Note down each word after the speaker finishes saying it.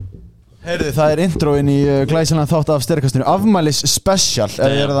Heyrðu, það introinn í glæsilegan þátt af Stereokastinu Afmælis special. Ef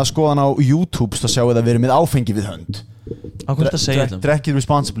þið eruð að skoða hann á YouTube þá sjáu það við erum með áfengi við hönd. Á hvað þetta segja þetta? Drekkið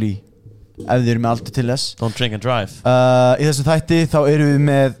responsibly ef þið erum með aldur til þess. Don't drink and drive. Í þessum þætti þá erum við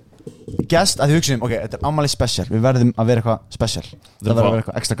með gest að þið hugsaðum, ok, þetta afmælis special. Við verðum að vera eitthvað special. Það verður að vera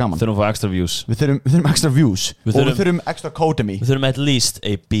eitthvað ekstra gaman. Þurfum að fá extra views. Við þurfum extra views og við þurfum extra codemy. Við þurfum at least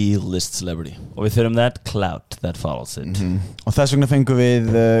a B-list celebrity og við þurfum that clout that follows it. Og þess vegna fengum við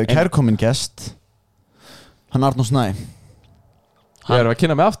kærkominn gest. Hann Arnór Snæ. Ég er að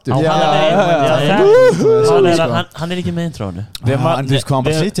kynna mig aftur. Hann ekki með introinu. Þú veist hvað hann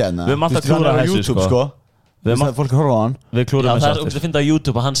bara sitja hérna. Við alltaf klúra þessu sko. Fólk horfa á hann. Við klúrum þessu aftur. Það er að finna á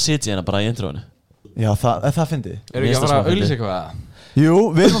YouTube að hann sitja hérna bara í introinu. Já, það fyndi. Erum við ekki að fara að auglýsa eitthvað? Jú,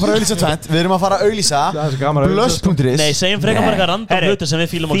 við erum að fara að auglýsa tvent. Við erum að fara að auglýsa Blush.is. Nei, segjum frekar bara eitthvað random hluti sem við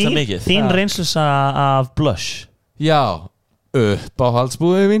fílum ógeðslega mikið. Þín reynslusa af Blush. Já,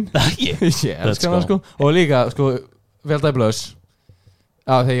 uppáhaldsbúðið mín. Ég elskar hana sko. Og líka, sko, veldaði Blush.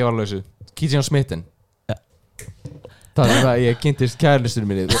 Já, þegar ég var lausu. Kísján Smitten. Þannig að ég kynntist kærlistunum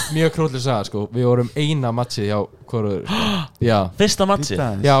minni. Mjög krótlega saga sko. Við vorum eina matchið hjá hvorur. Já. Fyrsta matchið?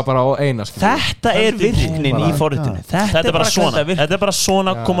 Já, bara á eina sko. Þetta er virknin í forritinu. Þetta er bara svona. Þetta er bara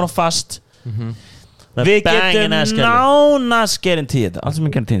svona, komin á fast. Við getum nánast guarantee þetta. Allt sem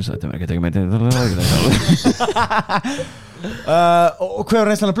er guarantee þetta er ekki með Og hvað var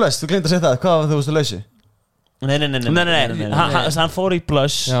reynslan af Blush? Þú gleymd að segja það. Hvað var þú varst að lausi? Nei. Hann fór í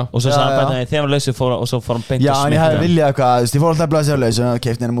Blush og svo sagði hann þegar hann lausi fór og svo fór hann beint Já, en ég hefði viljað eitthvað, ég fór alltaf að Blush á lausi og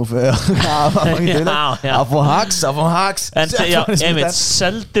keypti henni múfu að fá hacks En já, einmitt,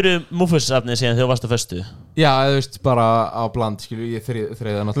 seldiru múfusafni síðan þegar þú varst á föstu? Já, þú veist, bara á bland, skilju, ég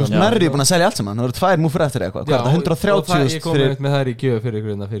þreiða náttúrulega Þú veist, Merri er búin að selja allt saman, það voru 2 múfur eftir eitthvað Hvað er það, 130.000 Ég kom með þær í gjöf fyrir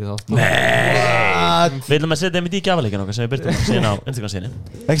ykkur fyrir þátt Við viljum að setja einmitt í gjafaleikinn okkar sem við byrjum síðan á Instagram-síðan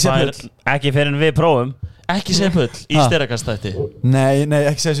Ekki fyrir en við prófum Ekki segja pull í Stereokast-þætti Nei,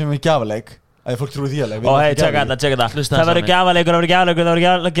 ekki segja sem við gjafaleik að fólk trúi því alveg Ó, hei, tjekka þetta Það verður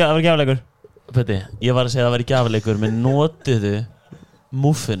gjafalegur Pöti, ég var að segja að það væri gjafalegur með notiðu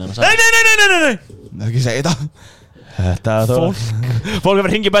múffina Nei Ekki segja þetta Fólk er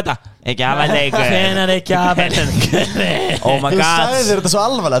að hringja í bötta Gjafalegur Hvenær er gjafalegur Oh my Þú god sagði þér þetta svo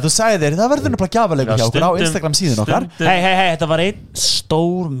alvarlega Þú sagði þér, það verður nefnilega gjafalegur hjá okkur á Instagram síðan okkar Hei, þetta var einn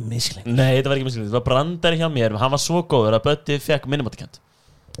stór misling Nei, þetta var ekki misling, þetta var brandari hjá mér Hann var svo góður að Bötti fekk minnumáttakent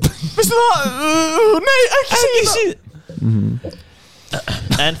Vistu það? Nei, ekki segja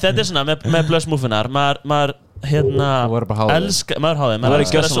En þetta er svona með Blush múfinar Maður elskar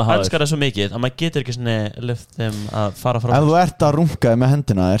það svo mikið að maður getur ekki svona lyft þeim að fara frá Ef þú ert að runga með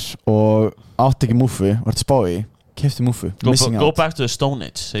hendina þér og átt ekki múfu og ert spái, keyptu múfu Go back to the Stone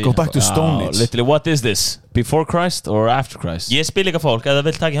Age Go back to the Stone Age Literally, what is this? Before Christ or after Christ? Ég spil líka fólk, ef það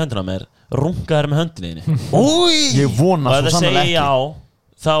vil taka í höndina á mér runga þær með höndinni Ég vona svo sannlega ekki Og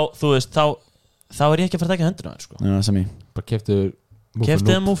ef það segir já þá er ég ekki að fara að taka í höndina á mér sko. Já, sem ég Bara keyptu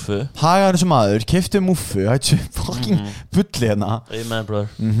Keyptu múfu Hagaður sem maður, keyptu múfu Hættu fucking bulli hérna Amen brother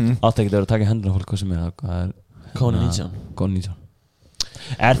Átt ekki að vera að taka hendina fólk hvað sem er Kóni 19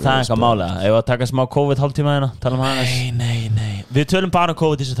 Er það eitthvað mála? Ef að taka smá COVID hálftíma hérna Tala hana Nei Við tölum bara um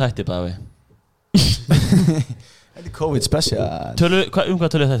COVID í þessu þætti bæði Þetta er COVID special Hvað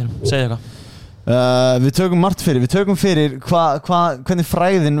tölum við þetta? Segðu eitthvað Við tökum margt fyrir Við tökum fyrir hvernig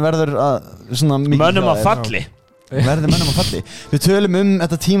fræðin verður Mönnum á falli Við tölum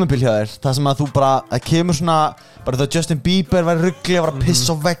þetta tímabil hjá þér Það sem að þú bara að kemur svona bara það Justin Bieber var ruggli og var að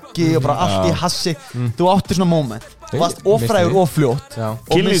pissa á veggi og bara allt í hassi Þú áttir svona moment Þú varst ofrægur og fljótt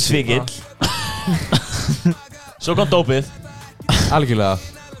Kynlífsvíkill Svo kom dópið Algjörlega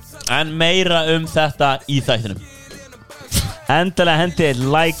En meira þetta í þættinum Endilega hendi eitt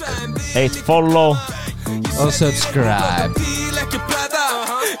like eitt follow og subscribe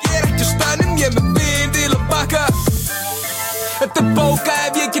Þetta bóka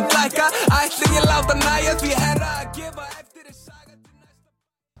ef ég get læka Ætli ég láta næja því herra að gefa eftir saga til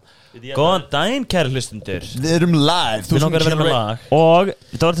næsta Góðan daginn kæri hlustundur Við erum live Við langar að vera með lag Og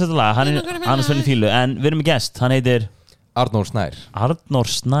þetta var þetta lag, hann er Svenni Fílu En við erum með gest, hann heitir Arnór Snær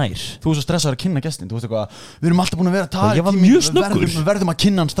Þú er svo stressaður að kynna gestin Þú veist eitthvað, við erum alltaf búin að vera að tala Ég var mjög snöggur Við verðum að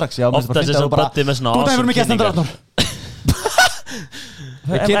kynna hann strax Ofta þess að Bötti með svona Góðan daginn, við erum með gestin Arnór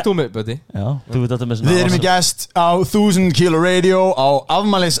Kynntu mig, Bötti Við erum með gest á 1000 Kilo Radio á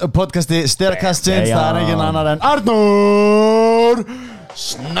afmælis podcasti Stereokastsins Það er engin annar en Arnór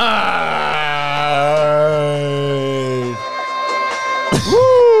Snær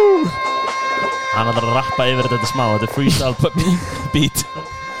Hann ætlar að rappa yfir þetta smá Þetta er freestyle beat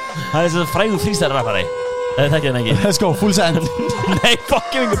Hann er svona frægur freestyle rappari Það þekkja hann ekki. Let's go, full send. Nei,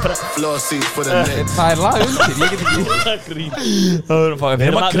 fucking yngur press. Það lag undir, ég get ekki. Við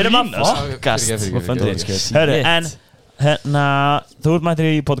erum að fokast. Hörru, en hérna, þú ert mættir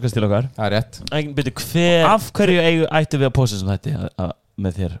í podcast til okkar. Það rétt. Af hverju ættu við að posta sem þetta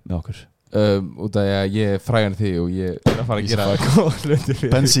með þér, með okkur? Út af að ég frægan þig og ég að fara að gera góð hluti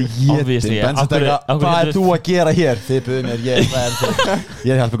fyrir Bensi Bensi hvað þú að gera hér? Þið buðum mér, ég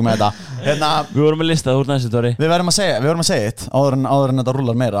hjálpa ykkur með þetta Við vorum að lista, þú ert næstu Dóri. Við verðum að segja eitt áður en þetta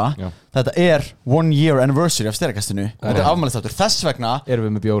rúlar meira. Þetta er 1 year anniversary af Stereokastinu. Þetta er afmælisdagur. Þess vegna erum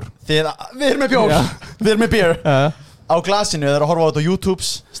við með bjór. Við erum með bjór. Við erum með beer. Á glasinu, þeir eru að horfa á þetta á YouTube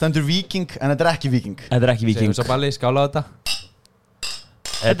stendur Viking, en þetta er ekki Viking. Segjum svo balli, skála á þetta.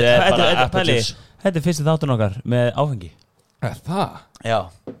 Þetta er bara apples. Þetta er fyrsti þátturinn okkar með áfengi. Það? Já.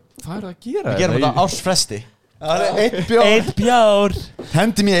 Hvað er það að gera? Við gerum þetta ársfresti. Það er 1 bjór. 1 bjór.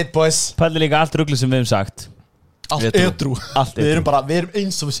 Hendi mér 1 boys. Palli líka allt ruglið sem við hefum sagt. Allt edru. Við erum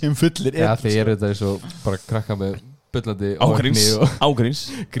eins og við séum fullir edru. Já, þið eru þetta eins og bara krakka með bullandi ágríns.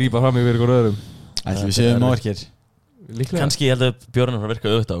 Grípa fram yfir ykkur öðrum. Ætli við séum áverkir. Kannski ég held að bjórnum var að virka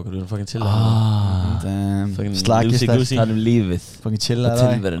auðvitað á okkur. Við erum fucking chilla. Slagist þær. Það er lífið. Fucking chilla það.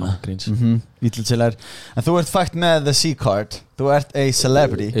 Tilverina. Vítlu chillar. En þú ert fakt með the C-card. Þú ert a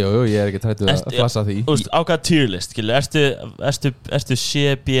celebrity. Jú, ég er ekki trættu að flassa því. Á hvaða tierlist? Ertu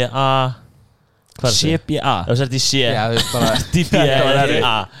CBA? CBA? Þú sért í C. Já, þú veist bara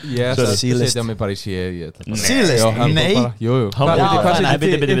DBA. Ég setja mig bara í C. C-list? Nei. Jú. Það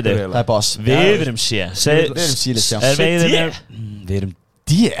er boss. Við erum C. Við erum C-list, já. Við erum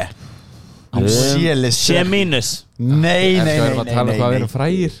D. C-list. C-minus. Nei. Við erum að tala um hvað við erum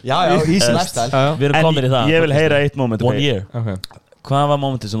frægir. Já, easy lifestyle. Við erum komin í það. Ég vil heyra eitt moment. 1 year. Hvað var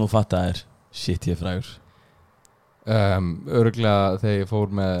momentið sem þú fattaðir? Shit, ég er frægur. Öruglega þegar ég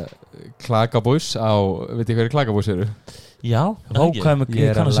fór með Klakabús á, veit ég hverju Klakabús eru? Já, ég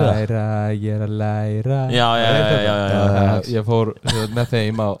er að læra. Já. Ég fór með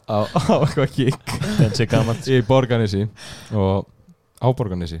þeim á eitthvað gig í Borgarnesi og á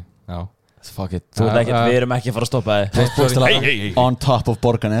Borgarnesi. Já. Fuck it. Við erum ekki að fara að stoppa þig. On top of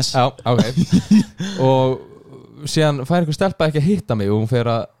Borgarnes. Já, ok. Og síðan fær einhver stelpa ekki að hitta mig og hún fer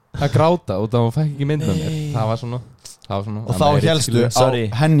að gráta og það fæk ekki mynd með mér. Það var svona. Og þá hélstu á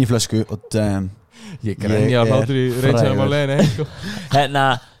henni flösku og damn. Ég grenja á hlátur í reyndsæðum á leiðinni. Hérna,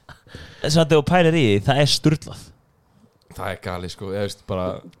 svo að þú pælir í því, það er sturlað. Það er gali sko, ég veist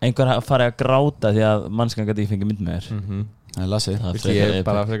bara einhver farið að gráta því að mannskan gæti ekki fengið mynd með þér. Það er lasið. Ég er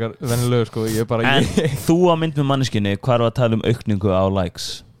bara frekar vennilegur sko. En þú á mynd með manneskinni, hvað er að tala um aukningu á likes?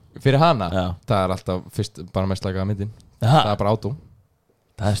 Fyrir hana? Já. Það er alltaf fyrst bara mest lagaða myndin. Það er bara átó.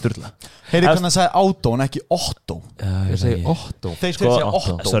 Það er sturlað. Heyrðu hvernig það sagði Otto en ekki Otto. Ég segi Otto. Þeir segja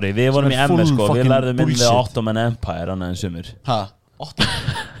Otto. Sorry, við vorum í MS sko. Við lærðum mynd með Ottoman Empire annað en sumir. Otto?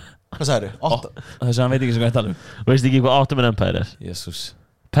 Hvað sagði þau? Otto? Þess að hann veit ekki sem hvað ég tala um. Veist ekki hvað Ottoman Empire er? Jésús.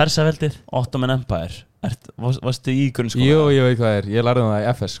 Persaveldið, Ottoman Empire. Varstu í grunnskóla? Jú, ég veit hvað það er. Ég lærði það í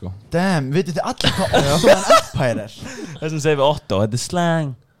FS sko. Damn, vitið þið allir hvað Ottoman Empire er? Þessum segir við Otto, þetta er slang.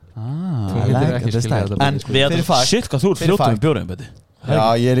 Þú heitir ekki skilja þetta. En fyrir fakt. Shit, hvað þú ert fljótur með bjórinn, beti.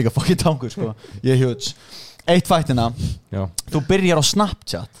 Já, ég er líka fucking tangur sko. Ég er huge. Eitt faktina. Þú byrjar á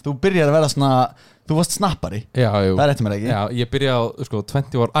Snapchat. Þú byrjar að vera svona. Þú varst snappari. Já, jú. Það er eftir mér ekki. Já, ég byrja á sko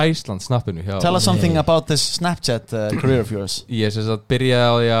 20 ár Iceland snappinu. Tell us something about this Snapchat career of yours. Ég sem sagt byrjaði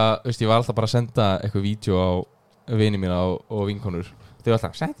á því að, veist, ég var alltaf bara að senda eitthvað vídeo á vini mína og vinkonur. Þau var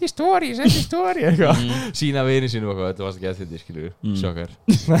alltaf, sendi story eitthvað. Sína vini sínum eitthvað, þetta varst ekki að þetta, skilur. Sjokkar.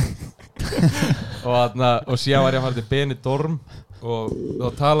 Og síðan var ég að fara til Benidorm og þá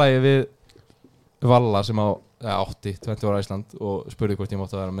talaði ég við Valla sem átti 20 ára Ísland og spurði hvort ég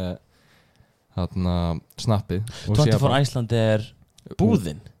mátti að vera með snappið. 24 Ísland er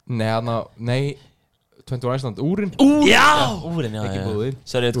búðin? Nei 20 ára Ísland, úrin. Já, úrin, já. Ekki búðin.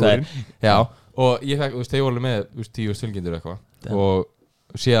 Sorry, hvað er? Já, og ég fekk, þeir voru með 10 fylgjendur eitthvað og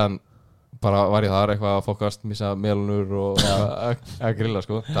síðan bara var ég þar eitthvað að fokast, missa melunur og að grilla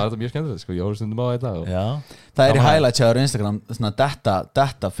sko. Það er þetta mjög skemmtilegt sko, ég horfði stundum á þetta og... Já. Það er í highlights á Instagram, svona data ég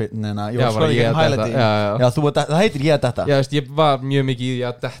var skróðið ekki highlighti. Já, það heitir ég að data. Já, veist, ég var mjög mikið í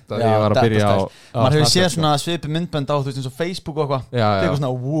að data þegar ég var að byrja á... Man hefur séð svona svipi myndbönd á, þú veist, eins og Facebook og eitthvað. Já. Það er eitthvað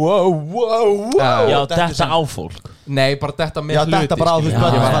svona, Já, data á fólk. Nei, bara data með hluti. Já, data bara á, þú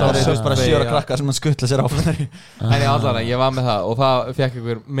veist, bara 7 ára krakkar sem að skuttla sér áfram. En ég var með það og það fekk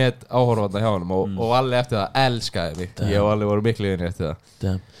ykkur með áhorfanda hjá honum og allir eftir það elskaði mig. Ég og allir voru miklu inni eftir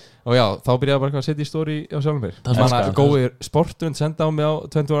það. Og já, þá byrjaði bara eitthvað að setja í story á sjálfum mér. Þannig að góðir sportund senda á mig á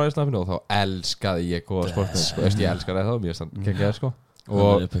 20 ára Íslandinu og þá elskaði ég góða sportund sko. Ég elskaði það mjög stann, kekkaði sko.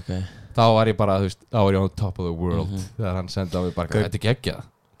 Og þá var ég bara, þú veist, þá var ég on top of the world þegar hann sendi á mig bara, þetta er geggjað.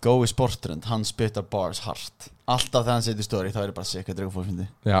 Gói Sportrund, hann spittar bars hard. Alltaf þegar hann setur story, þá er ég bara sick, þetta er eitthvað fólkfindi.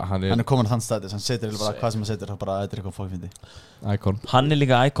 Já, hann er komin á þann status, hann setur bara hvað sem hann setur, bara þetta er eitthvað fólkfindi. Icon. Hann er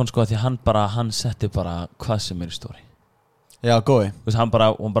líka icon sko, því hann setur bara hvað sem er í story. Já, gói. Þú veist, hann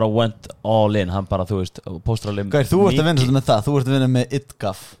bara went all in, hann bara, þú veist, postur alveg. Gauir, þú ert að vinna svolítið með það, þú ert að vinna með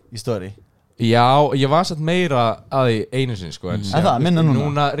itgaf í story. Já, ég var satt meira að því einu sinni sko, en það, minna núna.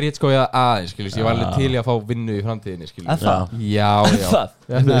 Núna rítskói ég aðeins, skiljum, ég var alveg til í að fá vinnu í framtíðinni, skiljum. En það? Já.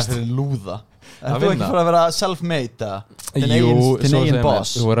 Það er fyrir lúða. Er þú ekki fyrir að vera self-made, þinn eigin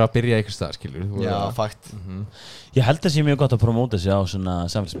boss? Þú verður að byrja einhvers stað, skiljum. Já, fakt. Ég held að það sé mjög gott að promóta sig á svona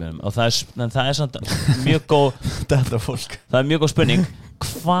samfélagsmiðlum og það er samt mjög góð Þetta fólk. Það er mjög góð spurning.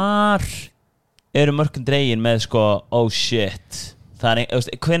 Hvar eru mörkin dregin með sko, oh shit.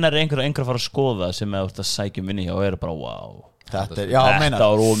 Hvenær er einhver að fara að skoða sem er að sækja minni og eru bara wow Þetta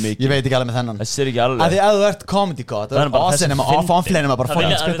var ómikið. Ég veit ekki alveg með þennan. Það er ekki alveg að því að þú ert comedy god, það er bara awesome off-on-flinum bara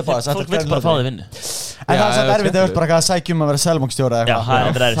fólk skrifta bara fólk vil bara fá þig vinnu en það er samt erfitt að þú ert bara að sækja að vera selmóngstjóra það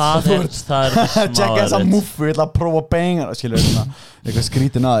er tjekka þessa muffu, ég ætla að prófa að benga eitthvað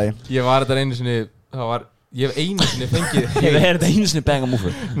skrítin að því ég var þetta einu sinni ég hef einu sinni fengið ég hef þetta einu sinni banga múfu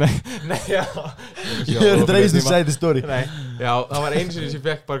nei, já ég hef þetta einu sinni sæti story já, það var einu sinni sem ég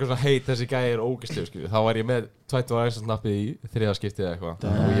fekk bara svona heit þessi gæi er ógeðslegur, þá var ég með 22 ægstansnappið í 3. skiptið eða eitthvað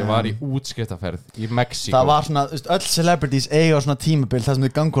og ég var í útskriftaferð í Mexíkó það var svona, öll celebrities eiga svona tímabil þar sem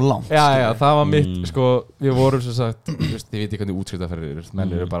þau gangur langt já, það var mitt, sko, við vorum svo sagt þið veit ekki hvernig útskriftaferðir eru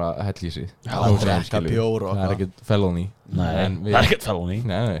menn eru bara að hella í sig það er ekkert felony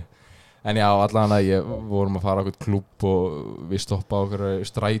en já, allan að vorum að fara á eitthvað klúbb og við stoppa á okkur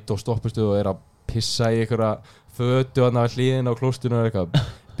strætó stoppustuð og er að pissa í einhverja fötu á hlíðina á klóstunum og eitthvað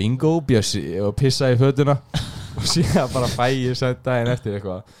bingo bjössi og pissa í fötuna og síðan bara fæ ég sætt daginn eftir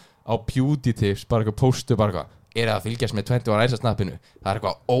eitthvað á beauty tips, bara eitthvað postu bara eitthvað er það að fylgjast með 20 ára æsasnappinu það er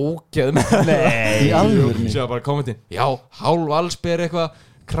eitthvað ógeð með nei, í alvörunni síðan bara kommentinn, já, hálf allsber eitthvað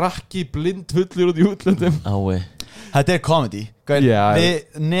krakki blind fullur út í útlöndum þetta er comedy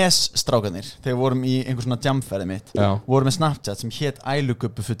við Nes-strákanir þegar við vorum í einhver svona jamferði mitt vorum með Snapchat sem hét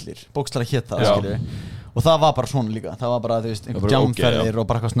Ælugubbu fullir bókstaflega hét það, skilju og það var bara svona líka, það var bara, þú veist, einhver jamferðir og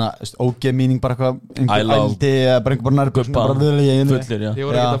bara eitthvað svona ógeð meaning, bara eitthvað einhver ældi, bara einhver bara nærgubba bara fullir, já ég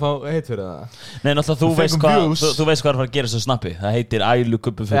voru ekki að fá heit fyrir það nei, náttúrulega, þú veist hvað er að fara að gera svo snappi það heitir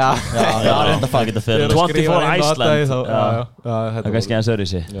Ælugubbu fullir já, reynda fag 24 Iceland það er kannski eins öðru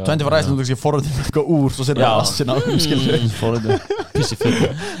í sig 24 Iceland, þú kannski forðum eitthvað úr svo setur það rassin á skilju pissi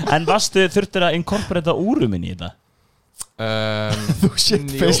fullir en þurftir að inkorporata úrumin í þetta þú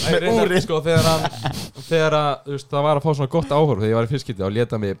shitfaced með úri sko, þegar það var að fá svona gott áhorf þegar ég var í fyrstskipti og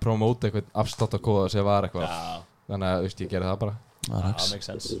leta mig promóta eitthvað afsláttakóða sem var eitthvað þannig að ég gerði það bara það makes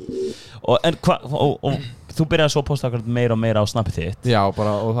sense og þú byrjaði svo að posta meira og meira á snappið þitt já,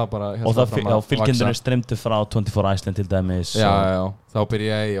 bara, og það bara og fylgjendurinn streymdu frá 24 Iceland til dæmis já, þá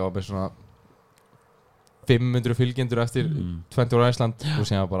byrjaði ég og með svona 500 fylgjendur eftir 20 Iceland og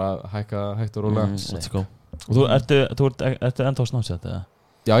síðan bara hækka hægt og rólega let's go og þú ert enda á Snapchat eða?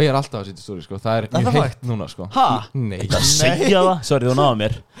 Já, ég er alltaf að setja stóri, sko. Það er mjög heitt núna, sko. Hæ? Nei. Það segja það? Sorry, þú náðu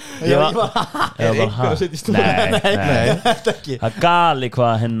mér. Er einhver að setja stóri? Nei, þetta ekki. Það gali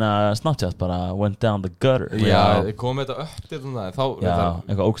hvað Snapchat bara went down the gutter. Já, ég kom með þetta upp til það. Já,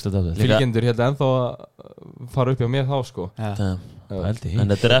 eitthvað ógstætt af þetta. Fylgjendur hérna ennþá að fara upp hjá mér þá, sko. En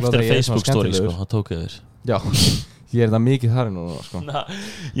þetta er eftir Facebook story, sko. Það tók yfir. Já. Ég er það mikið þar núna, sko.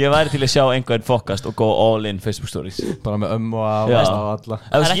 Ég væri til að sjá einhvern fokast og go all in Facebook stories. Bara með og alla.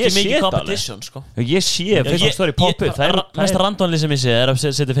 Það er ekki mikið competition, sko. Ég sé Facebook story pop upp. Það er mest randvanli sem ég sé er að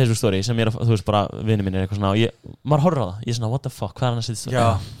setja Facebook story sem ég er að, þú veist, bara vinið minn er eitthvað svona og maður horfður á það. Ég er svona, what the fuck, hvað er hann að setja story?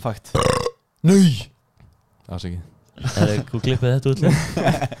 Já, fakt. Nei! Það sé ekki. Þú klippið þetta út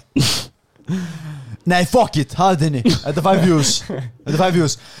Nei, fuck it, hafa þetta inni. Þetta er 5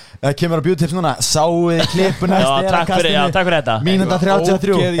 views. Kemur á beauty tips núna. Sáuði klippuna takk fyrir þetta. Mínúta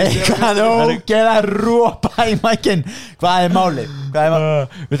 33. Eitthvað ógeða rópa í mækinn. Hvað er málið?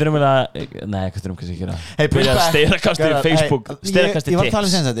 Við þurfum að hvað þurfum kannski ekki að byrja að steirakast í Facebook. Steirakast í tips. Ég var að tala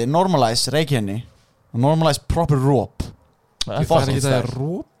um senst þetta. Normalize reykjenni. Normalize proper róp. Það er ekki það að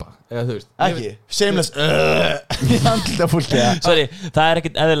rópa. Ekki, shameless í andlita fólki sorry, það er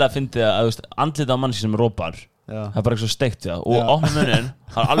ekkert eðlilega að fyndi að andlita á mannski sem rópar það er bara eitthvað steikt og opna munnin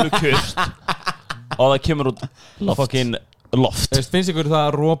það er alveg kust og það kemur út fucking loft. Finnst ykkur það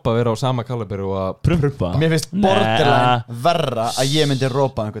að rópa vera á sama kaliber og að Prumpa? Mér finnst borderline verra að ég myndi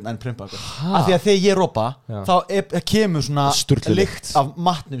rópa einhvern en prumpa einhvern af því að þegar ég rópa þá kemur svona lykt af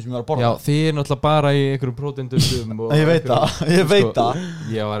matnum sem ég var að borða. Já, þið náttúrulega bara í einhverjum próteindustum Ég veit það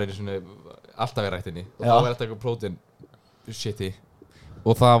Ég var einu svona alltaf í ræktinni og þá var þetta eitthvað prótein shiti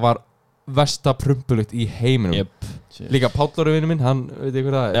og það var versta prumpulugt í heiminum. Líka Pállóru vinnu minn, hann, veit ég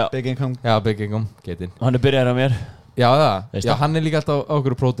hver það er? Big Income. Já, Big Income, getinn. Hann byrjaður á mér. Já, það. Já, hann líka alltaf á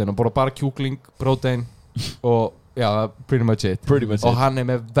okkur prótein og bara kjúkling, prótein og já, pretty much it. Og hann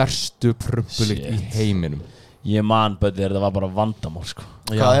með verstu prumpulugt í heiminum. Ég man bæði þegar það var bara vandamál, sko.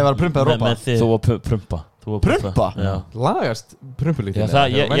 Hvað, ég var að prumpa eða rópa? Þú var prumpa. Prumpa? Já. Lagast prumpulugt í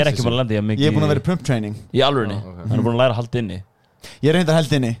það? Ég er ekki búin að landa í mikið. Ég er búin að vera í prump training. Í alvörinni? Hann er búin að læra að halda inni. Ég reyndar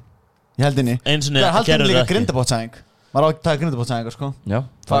held inni. Ég held inni. Það er haldið líka grindabótsæðing. Maður á að taka grindabótsæðingar, sko. Já.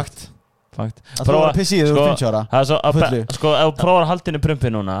 Fakt. Það þú var að pissi í þau 50 ára. Sko, ef þú prófar að halda inni prumpi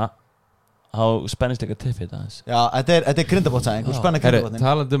núna, þá spennist ekki að tippi þetta aðeins. Já, þetta er grindabótsæðing. Þú spenna grindabótnin.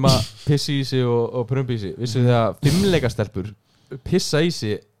 Talandi um að pissi í sig og prumpi í sig. Vissu þið að fimmleikastelpur pissa í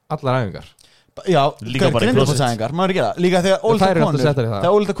sig allar æfingar? Já, grindabótsæðingar. Maður ekki það. Líka þegar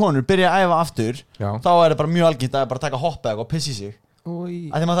ólíkar konur byrja að æfa aftur, þá er það bara mjög algengt að bara taka hopp eða og pissi í sig. Því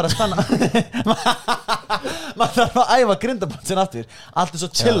maður þarf að spenna maður þarf að æfa grindabótsin aftur. Allt er svo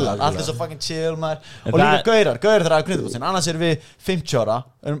chill, allt er svo fucking chill maður. Og líka gaurar þarf að æfa grindabótsin. Annars erum við 50 ára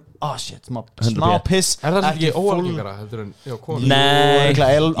shit, smá piss. Er það ekki óalgengara heldur en konur? Nei,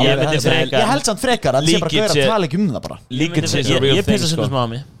 ég held samt frekar að það sé bara gaurar að tala ekki það bara. Ég pissa svona smá á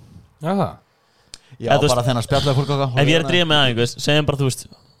mig. Já, bara þennan spjallega fólk okkar. Ef ég er að drífa með aðeins, segjum bara, þú veist,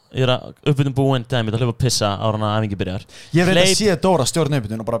 ég er að uppbytun búinn dæmið að hlaupa að pissa ára en að æfingi byrjar. Ég veit að sé Dóra stjórn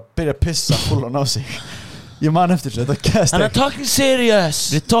uppbytun og bara byrja að pissa fullan á sig. Ég man eftir þessu, þetta gæst ekki. Hann talking serious.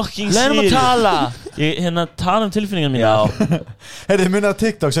 We're talking serious. Leðum að tala. Ég tala tilfinningar mína. Heyrðu, þið munið á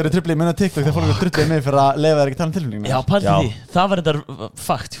TikTok, svo er ég triplið munið á TikTok þegar fólk er drullið mig fyrir að leifa þær ekki tala tilfinningar mína. Já, pælti því. Það var þetta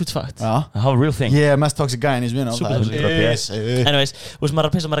fakt, huge fact. Það var real thing. Ég er mest toxic guy í smina. Anyways, þú veist, maður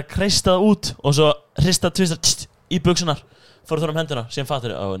er að pissa, maður er að kreista það út og svo hrista, tvista í buksunar. Fóru þar hendina, síðan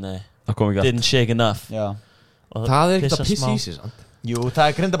fattur nei, didn't shake enough. Það er ekkert að pissa í sig, sant? Jú, það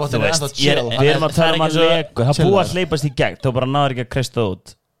er grindabóttin ennþá chill. Við erum að tala um að leku. Það búið að hleypast í gegn. Þá bara náður ekki að kreista það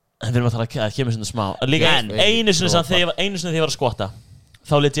út. En við erum að tala að það kemur svona smá. Líka einu sinni þegar ég var að skvota,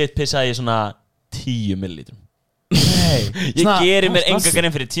 þá legit pissaði ég svona 10 millilítrum. Ég gerir mér enga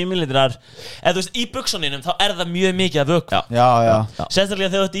grein fyrir 10 millilitrar. Eða þú veist, í buksuninum þá er það mjög mikið að vökva. Já. Sérstaklega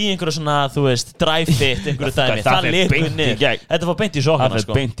þegar þú ert í einhverju svona, þú veist, dry fit, einhverju dæmi. Það lekur niður. Þetta fór beint í sokkana,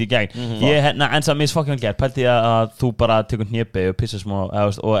 sko. Það fer beint í gegn. En það mér fucking vel gert. Pælti ég að þú bara tekur hnébi og pissar smá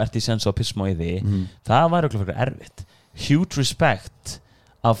og ert í sens og pissar smá í því. Það var okkur erfitt. Huge respect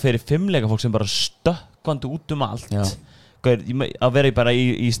að fyrir fimmleika fólk sem bara stökkvandi út allt. Að vera bara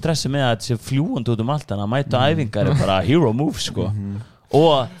í stressi með að þetta sé fljúandi út allt en að mæta æfingar er bara hero move sko.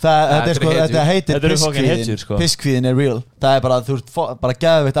 Og þetta heitir pisskvíðin er real. Það er bara, þú ert bara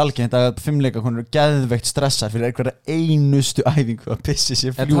geðveikt algengt að fimmleika konur geðveikt stressar fyrir einhverja einustu æfingu að pissi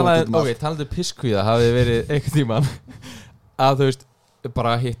sér fljúandi út allt. Talandi pisskvíða hafið verið einhvern tímann að þú veist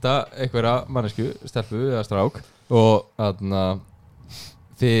bara hitta einhverja mannesku, stelpu eða strák og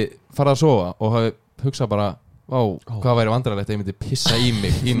þið farað að sofa og hafið hugsað bara hvað væri vandræðilegt að ég myndi pissa í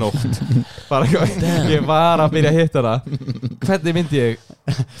mig í nótt. Ég var að byrja að hitta það. Hvernig myndi ég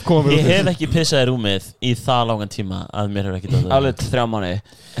koma mér út? Ég hef ekki pissað í rúmið í það langan tíma að mér hefur ekki dótt. Alveg 3 mánuði.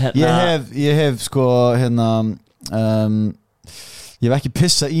 Ég hef sko ég hef ekki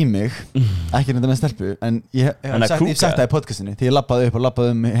pissað í mig, ekki reynda með stelpu, en ég hef sagt það í podcastinu því ég labbaði upp og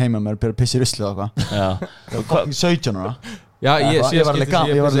labbaði heima með að pissa í rusli og eitthvað. 17 ára. Já, ég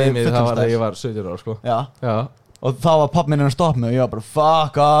var 17 ára sko. Já. Og þá var papp minn að stoppa mig og ég var bara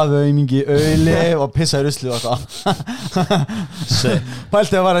fuck að aumingi auðli og pissa í rusli og eitthvað.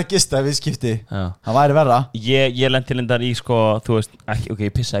 Pælti að vera að gista við skipti. Það væri verra. Ég lendi lindar í sko, þú veist, ok,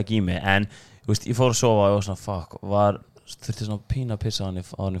 ég pissaði ekki í mig en þú veist, ég fór að sofa og ég var svona fuck, þurfti svona pína að pissa á hann ég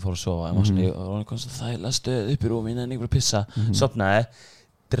fór að sofa. Ég var svona þægilega stöð upp í rúminu en ég var að pissa. Sopnaði,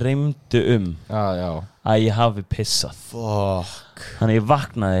 dreymdu að ég hafi pissað. Þannig ég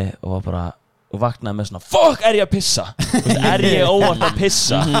vaknaði og vaknaði með svona fuck, er ég að pissa? Er ég óvart að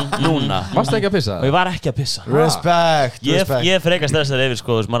pissa núna? Varstu ekki að pissa? Og ég var ekki að pissa. Respect. Ég frekar stressaður yfir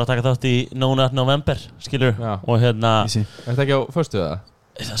sko, maður að taka þátt í No Nut November, skilur. Og Er þetta ekki á föstu það?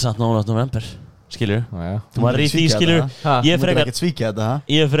 Það er samt No Nut November, skilur. Þú maður í því, skilur.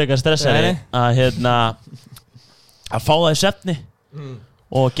 Ég frekar stressaður að fá það í svefni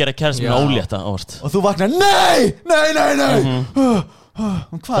og gera kærasta mína ólétta óvart. Og þú vaknar, nei.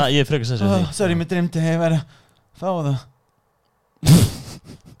 Hvað? Ég frekar þess að sorry, mér dreymdi hef verið fá það.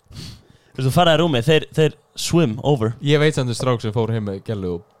 Þú faraði rúmið, þeir swim over. Ég veit samt strák sem fór heim með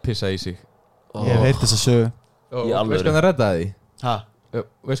gælu og pissa í sig. Ég veit þess að sögu. Veist hvernig að redda því? Hæ?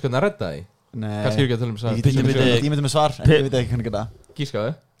 Veist hvernig að redda því? Nei. Kannski ekki að tala það. Ég myndi með svar, en ég veit ekki hvernig að það.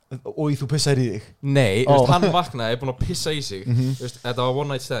 Gískaðu? Og þú pissaðir í þig? Nei, hann vaknaði, búinn að pissa í sig. Þetta var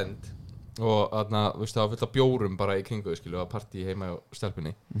one night stand. Og þarna, það var fullt af bjórum bara í kringu, skilu, að partí heima á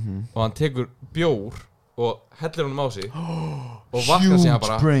stelpunni. Og hann tekur bjór og hellir honum á sig og vaknar síðan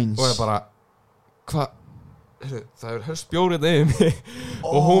bara og er bara hvað, það helst bjór hérna yfir mig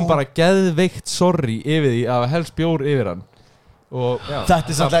og hún bara geðveikt sorry yfir því að helst bjór yfir hann og já,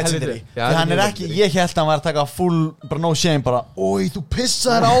 þetta er samt legendary því hann er ekki, ég held að hann var að taka full bara no shame, bara, oi þú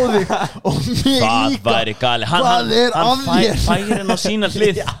pissaðir á þig og mig líka Það væri gali, hvað er af þér? Hann færin á sína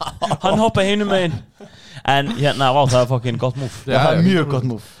hlið Hann hoppaði hinum megin En hérna, vá, það er fucking gott move Það er mjög gott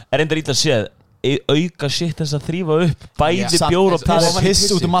move Er enda illa séð auka shit þess að þrífa upp bæði bjór og það er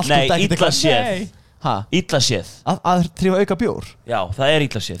piss út um allt. Nei, illa séð illa séð að þrífa auka bjór? Já, það er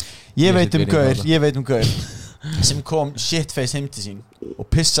illa séð Ég veit um gaur sem kom shitface heim til sín og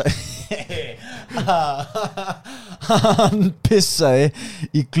pissaði hann pissaði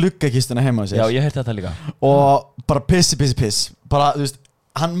í gluggakistuna heima á sér. Já, ég heyrti þetta líka og bara piss bara, þú veist,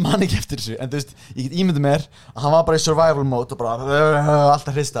 hann man ekki eftir þessu en þú veist, ég get ímyndið mér að hann var bara í survival mode og bara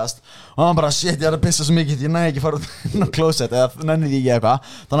alltaf hristast og hann bara, shit, ég er að pissa svo mikið ég næði ekki að fara út á closet eða nenni því ekki eitthvað,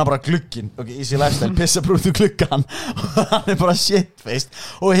 þannig að bara glugginn easy lifestyle, pissa brúð úr gluggan og hann er bara shitfaced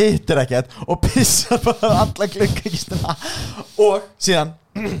og hittir ekkert og pissar bara alla gluggakistuna og síðan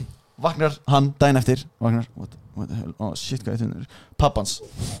vaknar hann daginn eftir what the hell, oh shit, hvað er þetta pappans,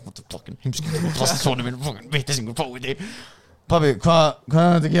 what the fucking heimskið svona minn, fucking vittisingur, fóði Pabbi, hvað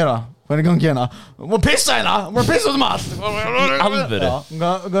er þetta að gera? Hvað er í gangi hérna? Þú múið pissa hérna! Þú múið pissa út um allt! Alvöru? Já,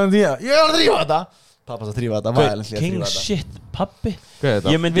 hvað er þetta? Ég er að þrífa þetta! Pappas að þrífa þetta, violently að þrífa King þetta. shit, pappi Hvað er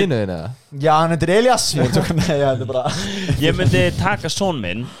þetta? Vinnuðin eða? Já, hann heitir Elias. Þetta er bara Ég myndi taka són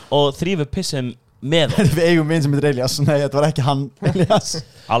minn og þrífa pissum með hann Við eigum vinn sem heitir Elias. Nei, þetta var ekki hann, Elias.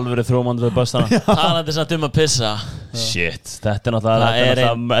 Alvöru þrjómandur við bustana Talandi samt að Shit, þetta er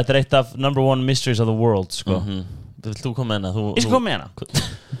náttúrulega Þetta er eitt af number one mysteries of the world, sko Vilt þú koma með hana? Ég skal koma með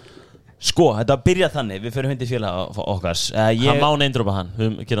hana Sko, þetta byrjað þannig, við fyrir hindi félag okkar Hann má neindrópa hann Já,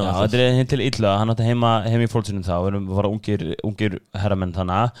 þetta er hinn til illa Hann átti heima í fólksunum þá Við varum ungir herramenn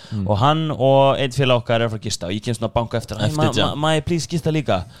þannig Og hann og einn félag okkar er að fara að gista Og ég kem svona að banka eftir Má ég please gista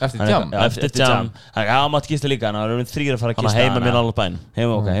líka Eftir jam? Já, eftir jam Já, mátt gista líka Þannig að við erum þrýr að fara að gista Hann heima mér alveg bæn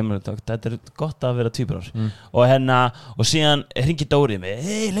Heima, þetta er gott að vera tvíburar Og síðan hringi Dóri mig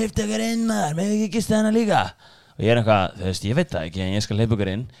Hei, hleyptu ykkur inn maður Megum við ekki gista hennar líka Og ég er eitthvað, þú veist, ég veit það ekki En ég skal hleypa ykkur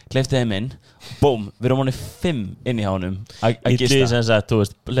inn, hleypti þeim inn Búm, við erum honum 5 inn í hánum Að gista Ítli sem sagt, þú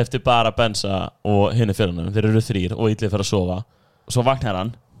veist, hleypti bara Bensa og hinni fyrrunum Þeir eru 3 og Ítli fyrir að sofa Svo vaknar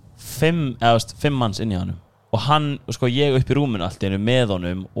hann 5 manns inn í hánum Og hann, sko, ég upp í rúminu allt einu með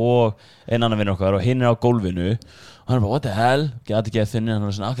honum Og einn annan vinnur okkar Og hinn er á gólfinu Og hann er bara, what the hell, gæti ekki að þunni Hann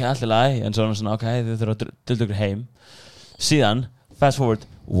er svona, ok, allir lagi En svo er hann svona, ok, þið þurfa að dulda ykkur heim Síðan, fast forward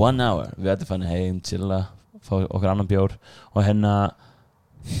 1 hour Við ættum fann heim, chilla fá okkur annan bjór og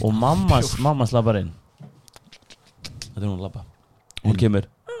og mamma slappar inn þetta er hún að labba hún kemur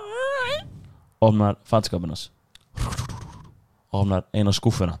opnar fatskapinas opnar eina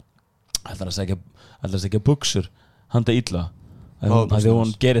skúffuna ætlar að segja buksur handa illa því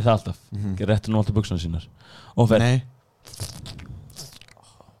hún gerir það alltaf gerir réttur nú alltaf buksuna sínar og fer Nei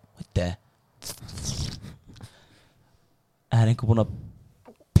er einhver búinn að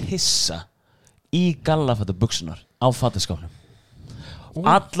pissa í gallafættu buksunar á fataskápnum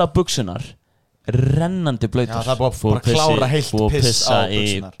alla buksunar rennandi blautar Já, það er búið að klára heilt piss á í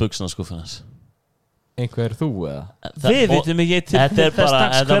buksunar buxnaskúffunas Einhver þú eða? Við vitum ekki til Þetta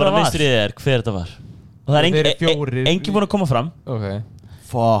er bara mistrið hver þetta var og það er engin búinn að koma fram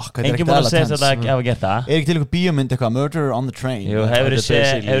Fuck, þetta er engin búinn að segja að það hafa gert það Er ekki til eitthvað bíómynd eitthvað Murder on the Train Jú, hefur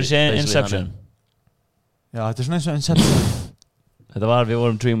þið séð Inception Já, þetta er svona eins og Inception Þetta var, við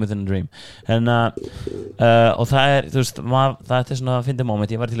vorum dream within a dream og það er, þú veist það er svona að finna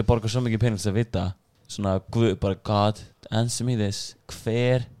moment, ég var til að borga svo mikið pening til að vita, svona, bara God, answer me this,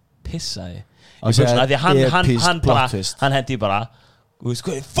 hver pissaði í buxuna, því hann hendi bara þú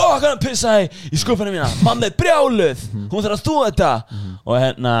veist, fuck hann pissaði í skuffuna mína, mamma er brjáluð hún þarf að stúa þetta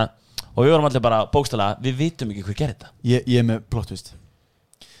og við vorum allir bara bókstala, við vitum ekki hver gerði þetta Ég er með plot twist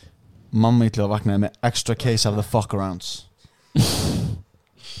Mamma ítli að vaknaði með extra case of the fuck arounds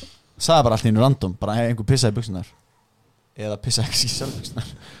sagði bara allt í einu random bara einhver pissaði í buxunar eða pissaði ekki í sjálf buxunar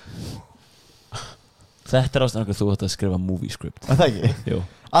Þetta er ástæðan þú ætti að skrifa movie script Það ekki? Jú.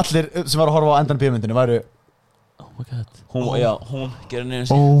 Allir sem var að horfa á endan bíómyndinu væru Oh my god Hún gerir niður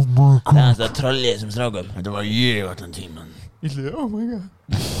sig Oh my god Það er það trollið sem strákum Þetta var ég allan tíman Oh my god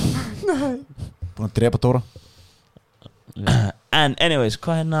Nei Búin að drepa Dóra En anyways,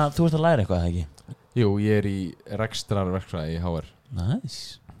 hvað hérna, þú ert að læra eitthvað, ekki? Jú, ég í rekstrarverkfræði í HR Nice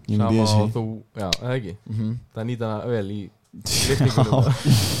Sama og þú, já, eða ekki Það nýta vel í liftingunum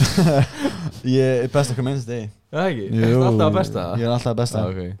Ég best okkar minnst degi Eða ekki, er alltaf að besta það? Ég að besta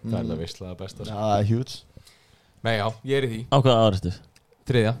Okay. Það er það veistlega að besta Það huge Nei, já, ég í því Á hvaða áristu?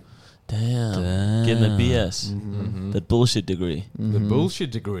 3. Damn Getting a BS That bullshit degree The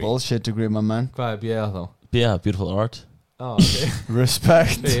bullshit degree Bullshit degree my man Hvað BA þá? BA, beautiful art Okay.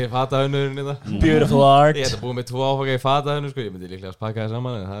 Respect Ég fata hönnurinn í það Beautiful art Ég ætla búið með 2 áfaka í fata hönnur sko. Ég myndi líklega að spaka það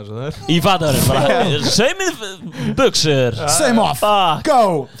saman en það svo það Í fatahörun bara Saumið buksur Same off Fuck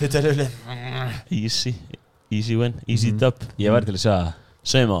Go Þitt er hluti Easy win Easy dub Ég væri til að segja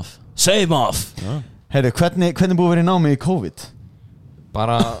Same off Same off Heyrðu, hvernig búið að vera í námi í COVID?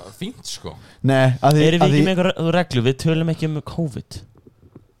 Bara fínt sko Nei, að því Erum við ekki með einhver reglu? Við tölum ekki COVID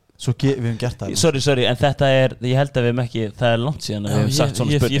Svo við höfum gert það Sorry, en þetta ég held að við höfum ekki, það er langt síðan að við höfum sagt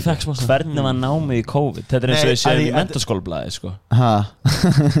svona spurning Ég fekk smá svona Hvernig var námið í COVID? Þetta er eins og við séum í menntaskólablaði, sko Ha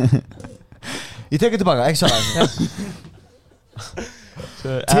Ég tekur tilbaka, ekki svara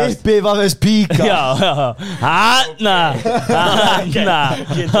Tippið var þess píka Já Hanna Ok Ég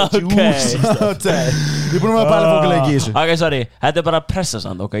er búin að pæla fókuleiki í þessu Ok, sorry, þetta er bara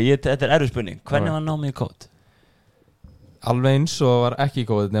pressasamt, ok Þetta er erfið spurning, hvernig var námið í COVID? Alveg eins og var ekki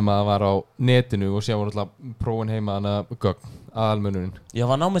góð nema að var á netinu og sér voru alltaf prófin heima hana gögn aðalmunurinn Já,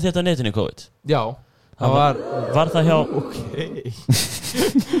 var námið þetta á netinu í COVID? Já, það Var það hjá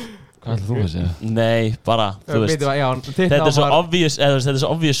Hvað ætlar þú að segja? Nei, bara, þú veist Þetta er svo obvious Þetta er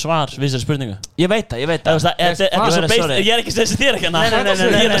svo obvious svar við þessari spurningu Ég veit það Þetta er svo based Ég er ekki að segja þessi þér ekki hana Ég er að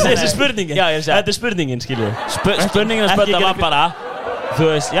segja þessi spurningin Já, ég er að segja Þetta er spurningin, skiljum Spurningin að spölda var bara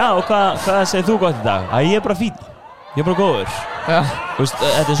Þú veist, já, og hvað segir þú gott í dag? Ég er bara fín Ég er bara góður Þú veist,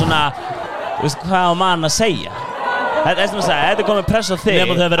 þetta er svona Þú veist, hvað á mann að segja? Þetta er svona að segja, þetta er komið press á þig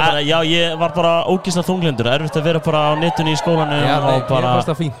Nefnum þegar verið bara, já, ég var bara ógeðslega þunglindur Erfitt að vera bara á netinu í skólanum Já, nei, og bara ég fannst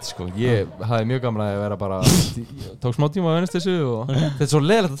það fínt sko Ég hafði mjög gaman að vera bara Tók smá tíma að venast þessu og þetta er svo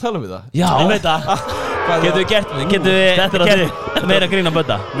leiðilegt að tala við það Já, ég veit það Getum við gert meira grín á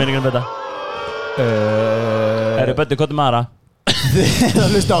Bödda? Meira grín á Bödda? Herru, Böddi, hvað er maðura? Þið að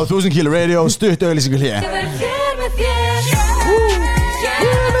hlusta á 1000 kilo radio stutt auðlýsingu hlýja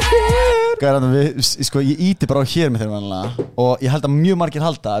Sko, ég íti bara á hér með þeir vanlega og ég held að mjög margir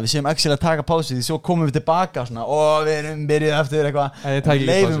halda að við séum ekki að taka pásu því svo komum við tilbaka svona, og við erum byrjuð eftir eitthvað við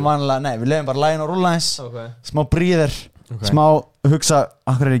leifum vanlega, nei, við leifum bara lægin og rúlla eins smá bríðir, smá hugsa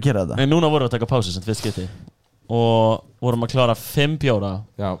hvað er ég að gera þetta? Nei, núna vorum við að taka pásu sem fyrst geti og vorum að klára 5 bjóra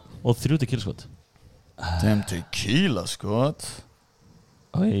og 30 kílskot 30 kílskot?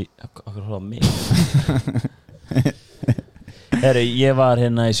 Ói, okkur hóða mig Herri, ég var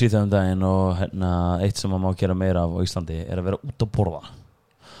hérna í Svíþjóðum daginn og hérna eitt sem maður má gera meira af á Íslandi er að vera út að borða.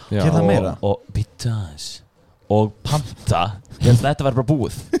 Gera það meira? Og býta aðeins og panta. Ég held að þetta væri bara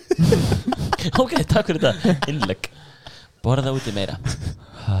búið. Ok, takk fyrir þetta innlegg. Borða úti meira.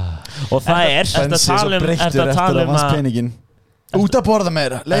 Og það er Bensi svo breyttur eftir að vans peningin. Út að borða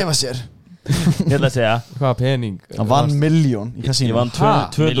meira, leifa sér. Ég ætla að segja hvaða pening? Hann vann 1.000.000 í kasínu. Ég vann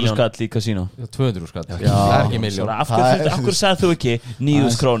 200 skall í kasínu. 200 skall? Já, það er ekki 1.000.000. Af hverju sagði þú ekki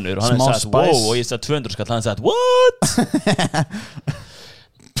 9.000 krónur? Og hann sagði wow og ég sagði 200 skall. Hann sagði what?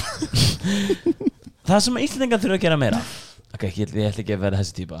 Það sem Íslendingar þurfa að gera meira. Ok, ég ætla ekki að vera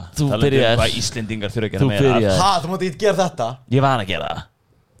þessi típa. Þú byrjar. Hvað Íslendingar þurfa að gera meira. Ha, þú mátti ekki gera þetta. Ég var að gera það.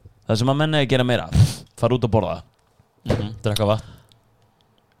 Það sem að menna að gera meira. Fara út að borða. Drekka vatn.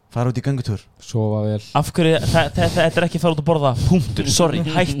 Fara út í göngutúr. Sofa vel. Af hverju, þetta er ekki fara út að borða. Punktur, sorry,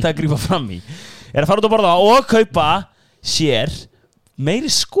 hætt að grípa fram í. Er að fara út að borða og kaupa sér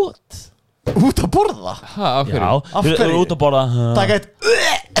meiri skot. Út að borða? Ha, af hverju? Já, þú eru út að borða. Takk eitt.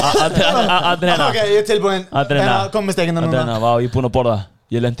 Adriana. Ok, ég er tilbúin. Adriana. Kom með stekina núna. Adriana, vá, ég er búin að borða.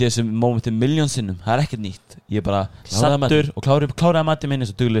 Ég lendi í þessum mómenti milljónsinnum. Það er ekkert nýtt. Ég er bara sattur og kláraði matið minni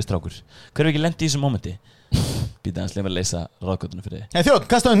eins og duglegir strákur. Hver er ekki lendi í þessum mómenti? Býta hans lefa að leysa ráðgötunum fyrir þig. Hei þjótt,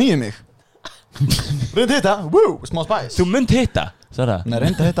 kastaðu nýju mig. Reyndi hitta, woo, smá spæs. Þú mynd hitta, sagði það? Nei,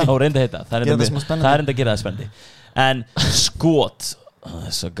 reyndi hitta. Ó, reyndi hitta, það er enda að gera það spennandi. En skot, það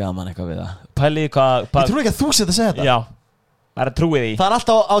er svo gaman eitthvað við það. Pæli hvað... Ég trúi ekki að þú setja að segja þetta. Já, það er að trúið því. Það er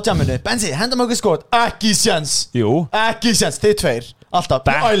alltaf á jamminu. Bensi, henda mig okkur skot. Ekki sjans. Jú. Ekki sjans, þið tveir. Alltaf,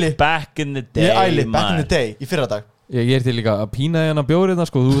 back in the day. Ég æli, back in the day, í fyrra dag. Ég er til líka að pína hérna bjórið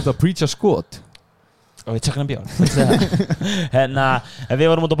sko, þú ert að preacha skot. Og við tjökkum hann björn. Hérna, við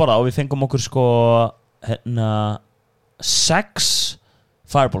vorum út að borða og við fengum okkur sko 6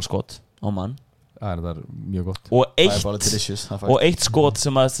 fireball skot á mann Það er mjög gott og Fireball er delicious, það er og eitt skot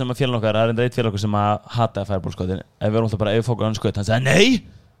sem að félag okkar, það er enda eitt félag okkar sem að hataði fireball skotin, ef við erum alltaf bara ef við fókum hann skot, hann sagði nei,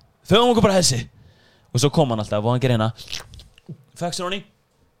 fögum okkur bara þessi og svo kom hann alltaf og hann gerði hérna fekk sér hann í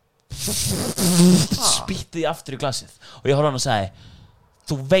spýtti því aftur í glasið og ég horfði hann og sagði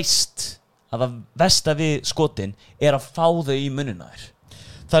þú veist að það versta við skotin er að fá þau í munnina þér.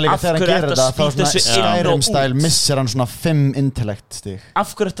 Það er líka Af þegar hann hverju gerir ertu að þetta þá spýta svona þessu inn og Skyrim út? style missir hann svona 5 intellect stig Af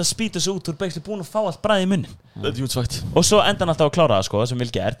hverju þetta spýta þessu út, þú er basically búin að fá allt bræði í munnin Þetta er jútsvægt og svo enda hann alltaf að klára það sko, sem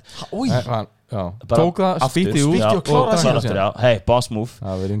vil gert Új, Já, Bara tók það, aftur, spýtti út spýtti og kláraði drakk síðan. það já, hey, boss move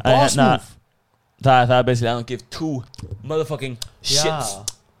Það verið En boss hérna, move. það er basically I don't give 2 motherfucking shits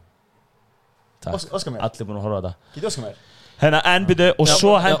Takk. Óskar mér, Allir búin að horfa á þetta getið óskar mér Hérna, en byrju, og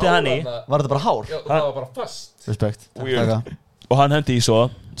svo hendi hann í Var þetta bara hár? Það var bara fast Respekt Weird. Taka. og hann hendi í svo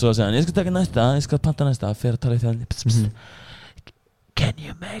sagði hann, ég skal taka næsta, ég skal panta næsta fyrir að tala í þjóðan Can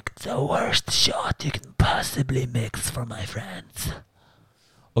you make the worst shot you can possibly mix for my friends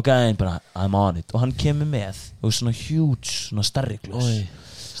og gæðin bara, I'm on it og hann kemur með og svona huge, svona starri glöss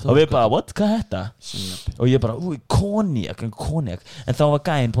og við bara, what, hvað er þetta? og ég bara, konjak en þá var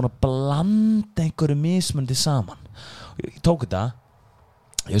gæðin búin að blanda einhverju mismundi saman og ég tók þetta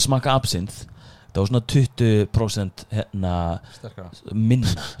ég smakka absinthe það var svona 20% hérna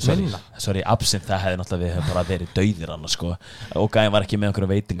minna sorry, absinthe það hefði náttúrulega við bara verið dauðir annars sko og gæðin var ekki með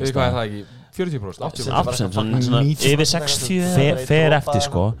einhverju veitingastað Hvað er það ekki? 40%? 80%? absinthe, svona yfir 60 fer eftir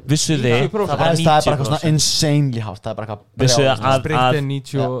sko vissu þið, 90%. það Það er bara eitthvað svona 90% insanely hátt Það er bara eitthvað vissu þið brjálæðislega. Spritt er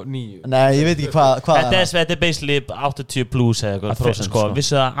 99 Nei, ég veit ekki hvað þetta er basically 80 plus eða eitthvað Prósent, sko, sko.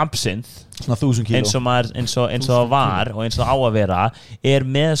 vissu það absinthe Svona 1000 kíló eins og það var og eins og það á að vera er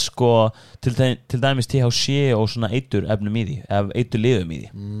með sko til dæmis THC og svona eitur efnum í því eða eitur liðum í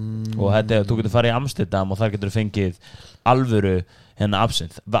því og þetta, þú getur farið í Amsterdam og þar getur fengið alvöru hérna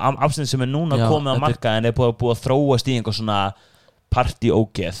absinthe sem er núna komið á markaðin er búið að þróast í einhver svona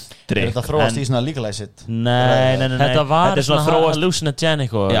party-ógeð drykk Þetta þróast í svona legalize it Nei Þetta var er svona þróast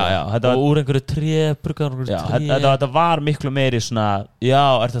hallucinogenic og þetta var úr einhverju þetta var miklu meiri svona já,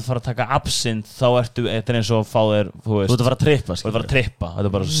 ertu að fara að taka absinthe þá ertu, þetta er eins og fá þér þú ert að fara að trippa þetta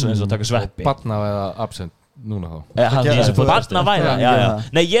er bara eins og að taka sveppi Barna eða absent núna þá barnavæða, já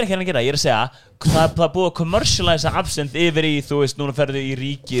nei, ég er ekki að gera, ég er að segja það er búið að commercialisa absinthe yfir í, þú veist, núna ferðu í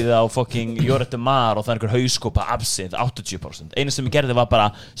ríkið á fucking Jorette Mar og það er einhver hauskópa absinthe, 80% einu sem ég gerði var bara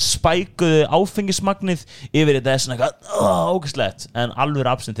spækuðu áfengismagnið yfir þetta er svona eitthvað ógeðslegt, en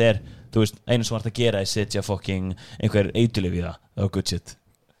alveg absinthe er, þú veist, einu sem vart að gera er setja fucking einhver eiturlyf í það good shit,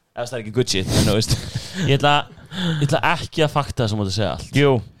 ef það er ekki good shit en þú veist Ég ætla ekki að fakta það sem þú segja allt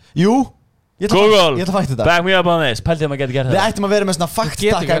Jú, ég Google, ætla að fakta þetta back me up on this, pæltið að maður geti gert Við þetta ættum að vera með svona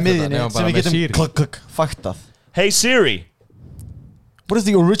faktakka í miðjunni nema bara sem við með Siri. getum faktað Hey Siri, What is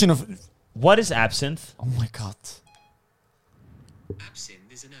the origin of what is absinthe? Oh my god Absinthe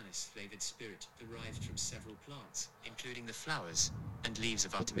is an anise-flavored spirit derived from several plants, including the flowers and leaves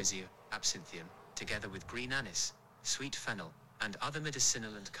of Artemisia absinthium, together with green anise, sweet fennel, and other medicinal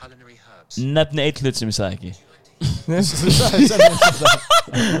and culinary herbs. Nefni eitt hlut sem ég sagði ekki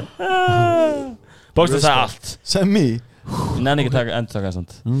Bókstu það allt Sem me Ég nenni ekki að endur taka það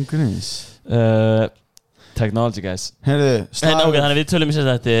samt Grís Technology guys Heyrðu, En ok, þannig við tölum í sér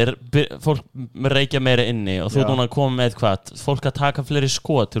þetta fólk með reykja meira inni og þú Já. er núna að koma með hvað fólk að taka fleiri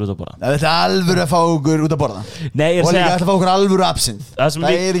skot til út að borða Þetta er alvöru að fá okkur út að borða Nei, ég er Og að líka segja ætla að fá okkur alvöru absinthe Það sem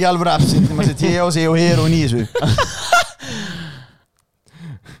Það við er ekki alvöru absinthe Þegar maður sé THC og heroin í þessu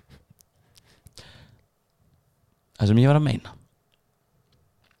Það sem ég var að meina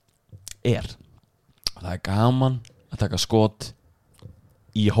er að það er gaman að taka skot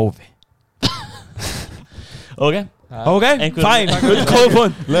í hófi Ok, Einhver- fine, góð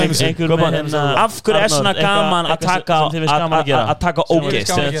point Einhver með hérna Af hverju er svona Arnold, gaman að eitthvað taka sem þið finnst gaman að gera. að taka ógeðs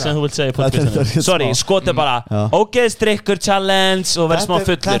sem þú vilt segja í podcastinu Sorry, skot er bara Já. ógeðsdrykkur challenge og verð smá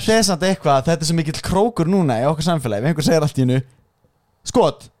fullur Þetta er samt eitthvað Þetta er svo mikill krókur núna í okkar samfélagi Ef einhver segir allt í hennu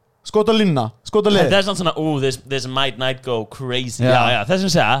Skot og linna Skot og lið Þetta er svona svona, this might not go crazy Já, þessum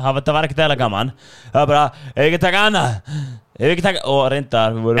segja, það var ekkert eðla gaman Það var bara, ef við ekki taka annað Ef við ekki taka, og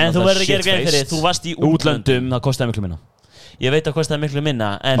reyndar við vorum En þú alltaf verður að gera grein fyrir, shit-faced. þú varst í útlöndum Útlöndum, það kostaði miklu minna Ég veit að kostaði miklu minna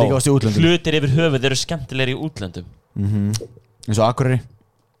En Líka varstu í útlöndum. hlutir yfir höfuð eru skemmtilegri í útlöndum Eins og Akureyri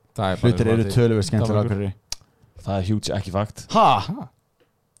Það er bara Hlutir eru því. töluvert skemmtilega Það var Akureyri Það er huge, ekki fakt Ha?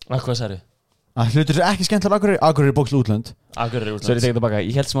 Hvað sagði? Hlutir eru ekki skemmtilega Akureyri Akureyri er bókslega útlönd Akkur eru Svo er ég útlönd tekið tilbaka,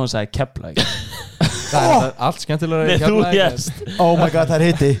 ég held sem að hún sagði Keflavík Það er allt skemmtilega Nei, þú hérst Oh my god, það er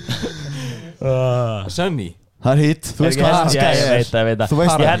hitti Sunny Það hitt, þú veist hvað það Ég veit það Þú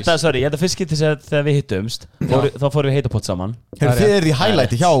veist Ég held að, sorry, ég held að fyrst getið sér þegar við hittumst þá fórum við heitapott saman Þið eru í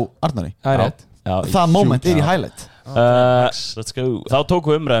highlighti hjá Arnari Það er rétt Það moment er í highlight Let's go Þá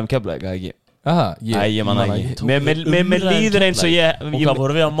tókum við umræðum Keflavík, eða ekki? Aha, Ég man það ekki Mér líður eins og ég Og hvað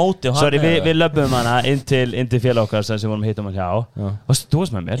voru við á móti Sorry, við löpum hana inn til félag okkar sem við vorum að hitta hann hjá Þú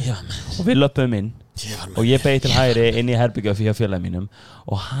varst með mér Og við löpum inn Og ég beig til hægri inn í herbyggja fyrir félagum mínum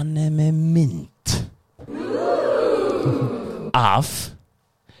Og hann er með mynd af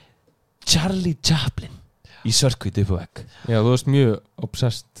Charlie Chaplin í svörtkvítu upp á vegg Já, þú varst mjög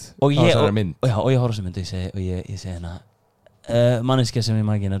obsessed á þessari mynd og ég horf á þessu mynd og ég segi hérna manneskja sem ég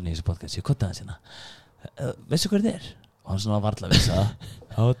maður ekki nefni í þessu podcast ég kotta hans hérna veistu hver þetta er? Og hann svona varla vissi það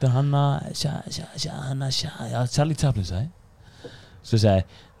þetta er hann Charlie Chaplin sagði svo segi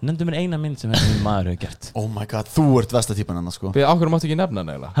nefndu mér eina mynd sem þessi maður hefur gert Oh my god, þú ert vestatýpan hann sko Áhverju máttu ekki nefna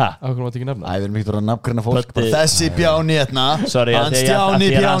hann eiginlega? Áhverju máttu ekki nefna Æ, við erum ekkert að nafngreina fólk bara Þessi Bjáni hérna Sorry, Hann Stjáni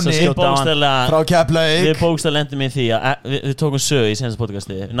Bjáni Frá Keflavík Við bókstæð lendum í því að við tókum sög í senast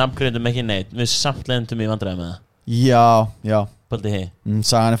podcasti Við nafngreindum ekki neitt Við samt lendum í vandræði með það Já Baldi hei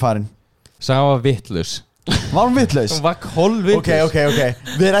Sagan er farin Sagan var vitlaus Var hún vitlaus? Hún var kolvitlaus Ok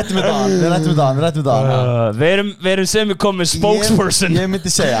Við rættum þetta Við erum sem við komum með spokesperson Ég myndi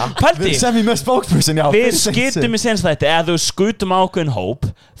segja Pældi. Við sem við með spokesperson, já Við skitum í senast þetta Eða þú skutum ákveðin hóp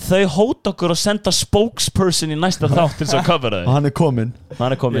Þau hóta okkur og senda spokesperson í næsta þátt til þess að covera Og hann er kominn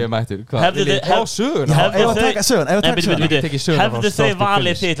Ég er mættur Hefðu þið- Á söguna Já, ef að taka sögun Tekið söguna Hefðu frá þau start to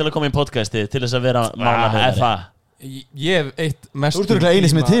valið finish. þig til að koma í podcasti til þess að vera mála það Ég hef eitt mest Þú ert örugglega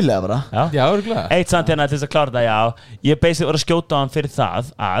eini sem er til eða bara Já, örgulega Eitt samt hérna til þess að klára þetta, já Ég basically var að skjóta á hann fyrir það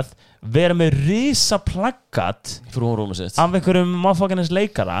að vera með risa plaggat Frú rúmu sitt af einhverjum motherfucking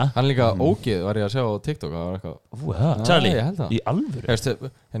leikara Hann líka ógeð var ég að sjá á TikTok Það var eitthvað Charlie, ég held það í alvöru Hefstu,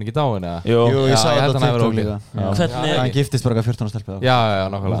 henni ekki dáin eða? Jú, ég sá ég held þetta hann hafi TikTok verið líka Hvernig Hann giftist bara 14 stelpið Já,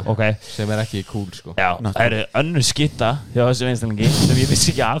 nákvæmlega ok Sem er ekki cool, sko Já, það eru önnur skitta hjá þessu einstaklingi sem ég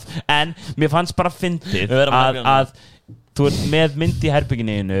vissi ekki af en mér fannst bara fyndið Við verðum að að þú ert með mynd í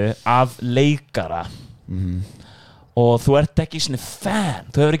herbygginu af leikara og þú ert ekki svona fan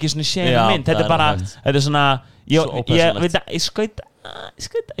þú hefur ekki svona séð Já, mynd þetta það er er bara, fakt. þetta er svona Svo ég ópersónulegt. veit að,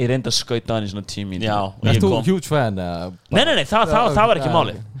 ég reyndi að skauta hann í svona 10 mínútur Já, Erst þú huge fan eða? Nei, það var ekki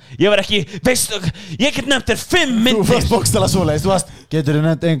máli ég var ekki, veistu, ég get nefnt þér 5 Þú myndir fannst bókstala svoleiðis Þú varst Getur þú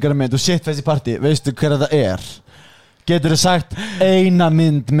nefnt einhverja mynd Þú shitface í partí Veistu hver það er Getur þú sagt eina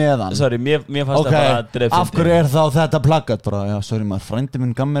mynd með hann sorry, mér fannst Ok, það bara dreif af hverju er þá þetta plaggat bara Já, sorry maður, frændi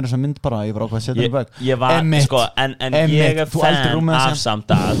minn gaf mér þessa mynd bara Ég var ákvað að setja henni bæk ég var, Einmitt. sko, en Einmitt. ég er Þú eldir fan rúmið af hans,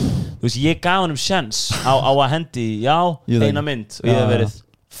 samt að þú veist, ég gaf hann sjens á að hendi, já, Ég veit. eina mynd og ég hef Já, verið,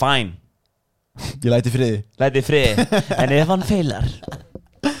 fine Ég læti friði lætið friði, en ef hann feilar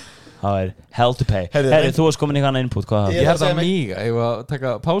það er hell to pay Heyrðu, þú varst komin í hana input, hvað Ég Ég held ætla að að míga Ég var að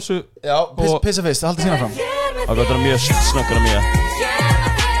taka pásu Já, Og- pissa fyrst, halda sína fram það gott að mjög snöggur að mjög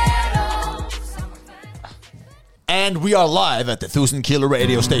And we are live at the 1000 Kilo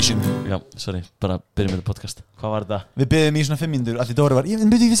radio station Já, sorry, bara byrjum með podcast hvað var þetta? Við byggðum í svona 5 mínútur Allir Dóri var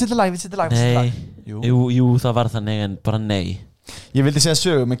Við setja live Nei, Jú. jú, það var þannig en bara nei Ég vildi segja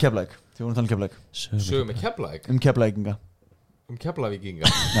sögu með Keflavík Því vorum að tala um Keflavík Sögum með Keflavík Keflavíkinga Keflavíkinga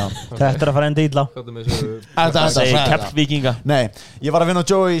Já þetta er að fara enda illa Hvað er með sögu segi Þetta keppvíkinga Nei, ég var að vinna á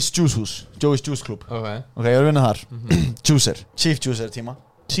Joey's Juice Hús Joey's Juice Club Ok Ok, ég var að vinna þar Juicer, Chief Juicer tíma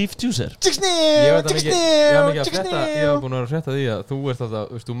Chief Juicer Ég veit að mikið Ég var mikið að frétta Ég var búin að vera að frétta því að þú ert alltaf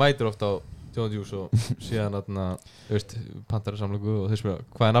Þú veist, þú mætir ofta á John Juice og síðan þarna Þú veist, pantarsamlöku og þeir spyrja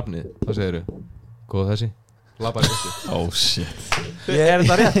hvað er nafnið? Hvað segir þú? Góð þessi? Labbar þessi Oh shit Er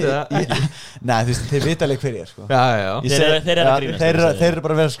þetta rétt eða? Nei, þú veist, þeir vita alveg hver ég er sko. Já Ég Þeir segi- eru- þeir eru að Já, grínast, Þeir þú segir. eru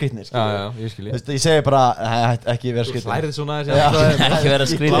bara að vera skrýtnir Já, já, ég skil Þú ég veist, ég segi bara ekki vera Þú skrýtnir slærið svona Já. þessi Ekki vera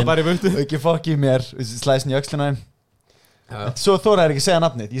skrýtin Labbar í völdu Og ekki fokk í mér Slæsni í öxlina þeim Svo þóra er ekki að segja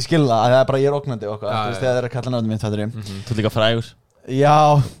nafnið Ég skil það, að það er bara ég er ógnandi og Já, eitthvað Þú veist, já. þegar þeir eru að kalla nafnið mitt þetta er Þú ert líka frægur Já,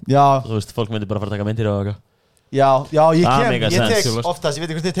 já, Þú veist, fólk myndi bara fara að taka myndir og eitthvað já, já, ég Það kem make Ég sense. tek oftast, ég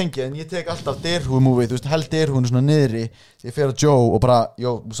veit ekki hvort þið tengið En ég tek alltaf Derhú-movie, þú veist, held Derhúinu svona niðri Ég fer á Joe og bara,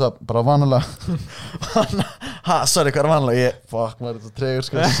 bara vanalega Ha, sorry, hvað er vanalega? Ég, fuck, maður er þetta tregur,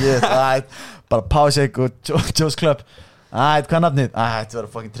 sko, shit, æt Bara Pásek og Joe's Club Æt, hvað er nafnið? Æt,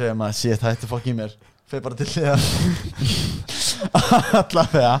 vera fucking tregur maður, shit, hættu fuck í mér Fer bara til hliðar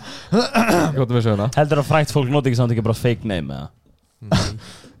Allavega Góttum við söguna heldur að frækt fólk noti ekki samt ekki bara fake name eða?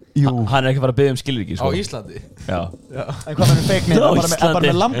 Jú Hann er ekki að fara að byggja skilríki Á sko. Íslandi Já. En hvað með fake name? Á Bara Íslandi.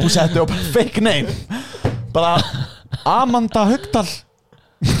 með lambúsetti og bara fake name Bara Amanda Haugdal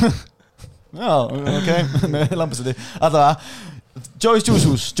Já, ok Með lambúsetti Allavega Joey's Juice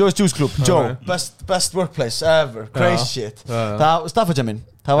Hús, Joey's Juice Club, Joe, best workplace ever, crazy shit. Það, Staffordshire minn,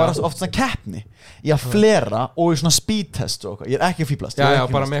 það var oft svona keppni í að flera og í svona speed test og eitthvað. Ég ekki að fíblast. Já,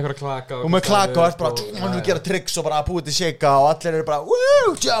 bara með eitthvað klaka. Og með klaka og er bara, hann vil gera tricks og bara búið til shaka og allir eru bara,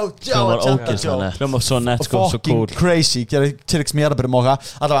 woo, Joe. Það var ógeðslega nett. Hljóma svo nett, sko, svo cool. Fucking crazy, gera tricks með jarðabyrjum og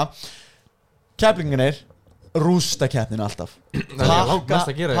eitthvað. Allavega, kepplinginir rústa keppninu alltaf. Það er langmest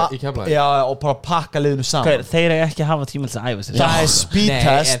að gera í Keflavík. Já, og bara pakka liðinu saman. Þeir eiga ekki að hafa tíma til að æfa sér. Það er speed Nei,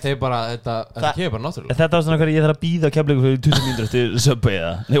 test. en þeir bara, þetta kemur bara náttúrulega. Þetta var svona hverju ég þarf að býða á Keflavík fyrir 20 mínútur eftir Subway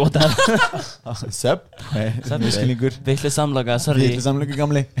eða? Nei, what the hell? Subway, miskilningur. Villi samlaga, sorry. Villi samlaga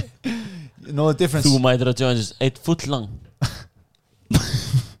gamli. Know the difference. Þú mætir að Jones 1 foot lang.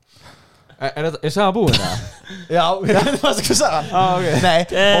 Er það búin það? Já, það var ekki að sagða. Nei,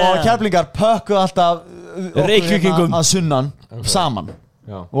 og keflingar pökkuð alltaf Reykvíkingum að sunnan saman.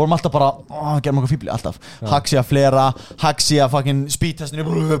 Og vorum alltaf bara, gerum okkur fíbli, alltaf. Haxi að flera, Haxi að fucking speedtestinu,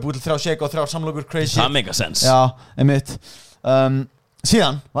 búið til 3 shake og 3 samlokur, crazy. Það make a sense. Já, einmitt.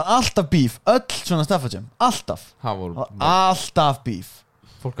 Síðan var alltaf beef, öll svona Staffordshire, alltaf. Alltaf beef.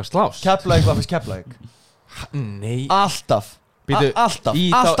 Fólk að slást. Keflavík var fyrst Keflavík. Nei. Alltaf. Alltaf,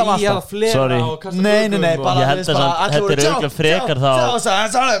 alltaf. Sorry. Nei, bara, ég held að þetta er örgulega frekar þá.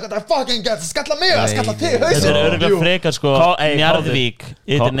 Þetta fucking gett, skalla mig að skalla þig hausinn. Þetta er örgulega frekar sko Njarðvík.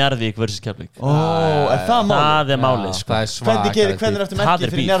 Þetta er Njarðvík versus Keflavík. Er það málið? Það er málið sko. Hvernig er eftir merkið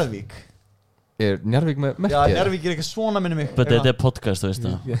fyrir Njarðvík? Er Njarðvík með merkið? Já, Njarðvík er eitthvað svona minni mig. Þetta er podcast, þú veist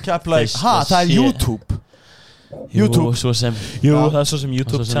það. Keflavík, það er YouTube. YouTube. Það er svo sem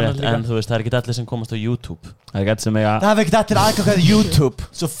YouTube channel líka. En þú veist, það er ekki allir sem komast á YouTube. Það er ekki allir sem það er ekki allir aðgangað YouTube.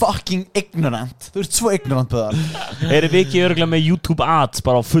 Svo fucking ignorant. Þú ert svo ignorant Böðar. Erum við ekki örgulega með YouTube ads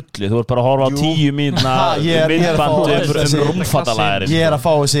bara á fullu? Þú ert bara að horfa á 10 mínúna myndband rúmfattalæðir. Ég er að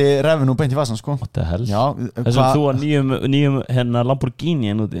fá þessi revenue beint í vasan sko. What the hell? Já. Þessum þú að nýjum hérna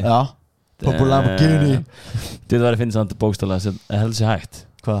Lamborghini en úti. Já. Popular Lamborghini. Þetta var að finna samt bókstaflega. Það heldur sér hægt.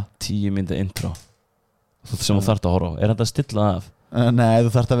 Hvað? 10 mínúta intro. Sem þú þarft að horfa á. Er þetta að stilla það af? Nei, þú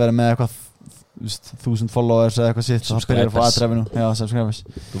þarft að vera með eitthvað 1000 followers eða eitthvað sitt. Það byrjar að fá aðrefinu. Já, subscribers.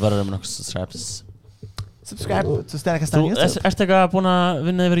 Þú verður með nokkuð subscribers. Þú stæðir ekki að stæða YouTube. Þú ert eitthvað búin að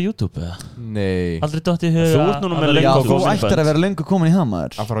vinna yfir YouTube eða? Nei. Aldrei dótt í huga. Þú ert núna með löngu komin. Þú ættir að vera löngu komin í það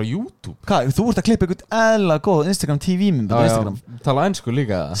maður. Að fara á YouTube? Hvað? Þú ert að klippa eitthvað eðlilega góð Instagram TV-mynd á Instagram. Tala ensku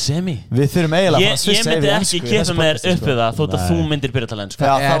líka. Semi. Við þurfum eiginlega að ég myndi ekki kippa mér upp við það þótt að þú myndir byrja að tala ensku.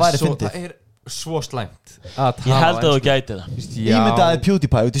 Já, það væri fyndið. Það er svo slæmt. Ég held að þú gæti það. Ímyndaði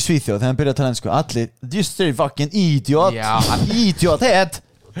PewDiePie út í Svíþjóð þegar hann byrjaði að tala ensku. Allir, this is fucking idiot. Idiot head.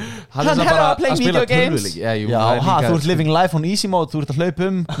 Hann er bara að spila tölvuleiki. Já, þú ert living life on easy mode. Þú ert að hlaupa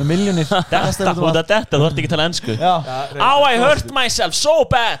með miljónir. Þú ert ekki að tala ensku. I hurt myself so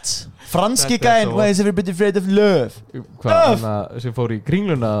bad. Franski gæinn, why is everybody afraid of love? Hvað, sem fór í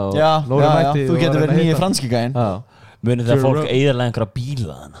Kringluna og já, þú getur verið nýja franski gæinn. Munið þegar fólk eiginlega einhverja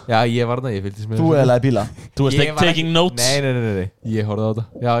bíla þannig. Já, ég var það, ég fylgist með. Þú eiginlega bíla. Þú varst taking notes. Nei, ég horfði á þetta.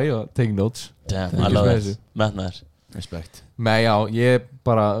 Já, ég var taking notes. Damn, I love it. Metnaður. Respect. Nei, já, ég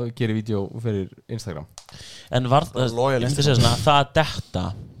bara gerir vídeo fyrir Instagram. En ég myndi segja svona, það að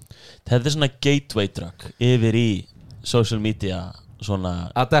þetta er svona gateway drug yfir í social media svona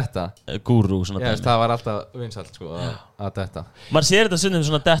að detta guru svona dæmi. Það var alltaf vinsælt sko að detta. Maður sér þetta stundum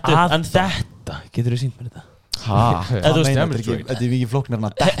svona detta en þetta, getur þú sýnt mér þetta? Þetta er ekki flóknar en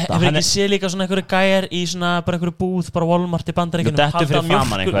að detta. Hefur ekki séð líka svona einhverju gæjar í svona bara einhverju búð, bara Walmart í Bandaríkjunum Dettur fyrir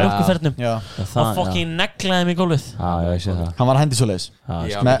framan einhver mjólkurfernum og fucking neglaði mig í gólfið. Já, ég sé það. Hann var að hendi svoleiðis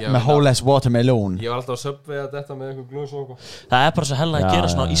með whole ass watermelon. Ég var alltaf á Subway að detta með einhver glös og eitthvað. Það er bara svo hella að gera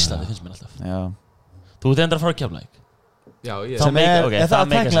svona á Íslandi, finnst mér alltaf. Þú ert endra frá Keflavík. Já, það er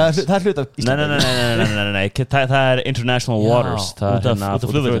hlut af Íslandi. Nei, það er international waters. Út af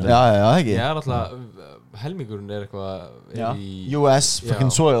flugvöldinu. Já, ekki. Já, alltaf helmingurinn er eitthvað í US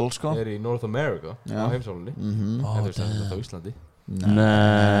fucking soil, sko. Er í North America á heimsálunni. En þú veist það er á Íslandi.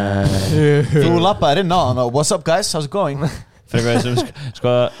 Nei. Þú lappaðir inn á hann og what's up guys, how's it going?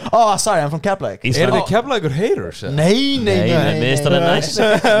 Oh, sorry, I'm from Keflavík. Eru þið Keflavíkur haters? Nei. Við erum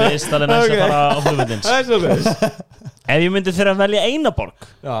næst að fara á flugvöldins. Ef ég myndi þurfa að velja eina borg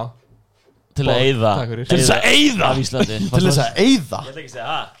til að eyða af Íslandi. Til þess að eyða? Ég ætla ekki að segja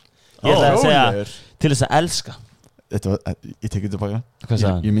það. Ég ætla að segja til þess að elska. Ég tekið þetta baka. Hvað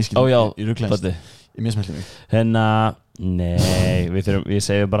sagði hann? Ég miskildi. Ó já, ég mismælti mig. Nei, við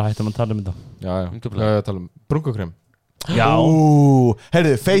segjum bara hættum að tala um þetta. Já, tala um brúnkukrem. Já.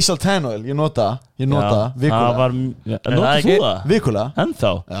 Heyrðu, facial tan oil, ég nota vikulega. Notar þú það? Vikulega.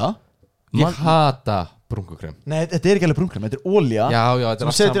 Ennþá? Já. Ég hata brúnkukrem. Nei, þetta er ekki alveg brúnkrem, þetta er olía. Já, þetta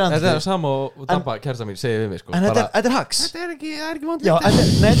Sem er setur í allt andlitið. sama og Dabba, kærasta mín, segir við mig sko. En Bara, þetta er hax. Þetta er ekki vond Já, nei,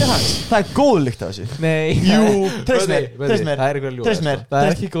 þetta er hax. Það er góð lykt af þessu. Nei. Jú, treyst mér, Það er eitthvað ljúga. Treyst mér. Það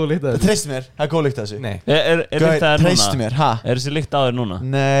er ekki góð lykt af þessu. Treyst mér, það er góð lykt af þessu. Nei. Er lykt að þér Treyst núna? mér, ha? Er þessi lykt á þér núna?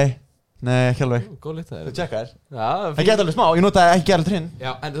 Nei, ekki alveg. Góð lykt af Þú þessu. tjekkar. Já, Það geta alveg smá, ég notaði ekki gerald hinn.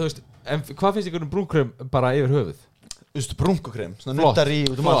 Já, en þú veist, hvað finnst ykkur brúnkrem bara yfir höfuð? Þú veist, brúnkukrem, svona Flott, nuttar í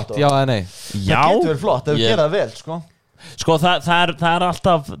út um allt. Já eða nei? Já. Það getur verið flott, ef við Ég- gera það vel, sko. Sko það er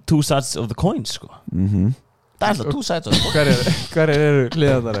alltaf two sides of the coin sko. Það er alltaf two sides of it. Hver eru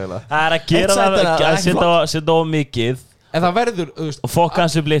hliðarnar eiginlega? Það er að gera Eitt það side er að ekki setja of mikið En það verður, þú veist, og fokka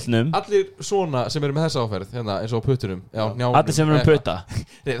hans upp litnum. allir svona sem eru með þessa áferð, hérna, eins og á puttunum, já, njánum. Allir sem eru með puta.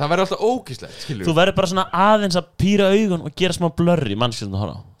 Nei, það verður alltaf ógíslegt, skilur. Þú verður bara svona aðeins að pýra augun og gera smá blurry mannskjöldum að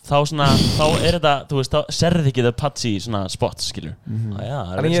horfa á. Þá er þetta, þú veist, þá serði ekki það patsi svona spots, skilur. Já,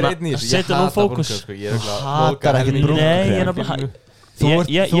 það En ég er svona einn í þessu, ég setja nú hata fókus. brúnkrem, sko, ég er eitthvað hatar ekki helmingi- brúnkrem. Nei, ég er náttúrulega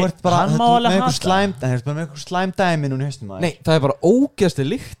Þú ert bara hann má með alveg einhver hata. slæm, það er bara með einhver slæm dæmi núna í haustum maður. Nei, það er bara ógeðsli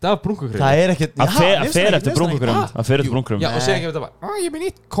lykt af brúnkukrem. Það er ekkert Að fer eftir brúnkurum. Að fer eftir brúnkurum. Já, og segja ekki þetta bara, ég minn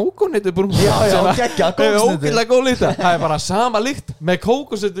ítt kókoneytu brúnkukrem. Já, geggja, Það er kókosnötur. ógeðlega góð lykt. Það er bara sama lykt með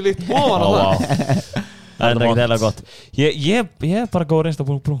kókoneytu lykt ofan á Ó, það. vá. Það er ekki eða gott. Ég er bara góð reynst á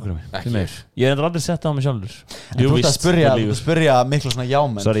brúnkurum. Ekki. Ég er aldrei sett á mig sjálfur. Þú ert að spyrja miklu svona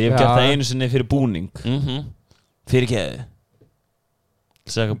jámenn. Sorry, ég hef Já. gert það einu sinni fyrir búning. Fyrir keði.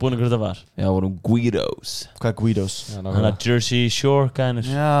 Segja hvað búningur þetta var. Já, vorum Guidos. Hvað er Guidos? Hann er Jersey Shore gænir.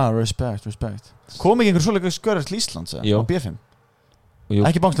 Já, respect. Kom ekki einhver svoleika skörður til Íslands Jú. á B5? Jú,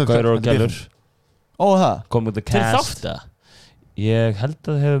 Ekki bangstöð Gaurar og Gellur. Ó, það? Kom with the Til cast. þátta? Ég held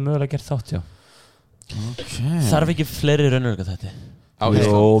að það hefur mögulega gert þátt, já. Þarf ekki fleiri raunveruleika þetta?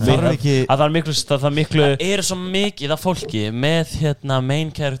 Jú, Þarf ekki að það er miklu Það er svo mikið af fólki með main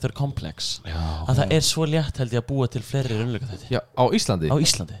character complex að það er svo létt held ég að búa til fleiri raunveruleika þetta Já, á Íslandi. á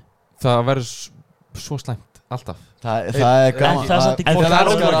Íslandi. Það verður svo slæmt, alltaf. Það er gaman. En það er samt ekki En það er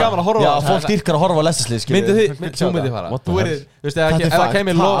alveg gaman að horfa á Já, það. fólk dýrkar að horfa á lestaslið. Myndið þið, þú myndið fara. What the Þú hell? verður, þú veist, ef Þetta er það fakt.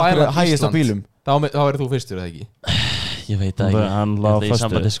 kemur Hvað, Love af hverju Island hægist á Ísland, bílum? þá verður þú fyrstur, eða ekki? Ég veit það ekki. Hann lá Ég held að í föstu.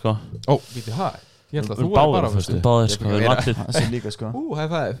 sambandi sko. Ó, vitið það? Ég held að þú Báðir bara á föstu. Báðir sko. Við erum allir, Það sé líka, sko. High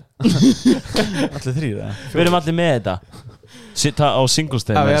five. Allir þrýr, eða? Við erum allir með þetta. Sitta á singles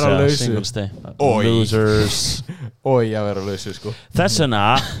day. Að vera meira að segja. lausu. Singles Day. Oi. Losers. Ói, að vera lausu, sko. Þess vegna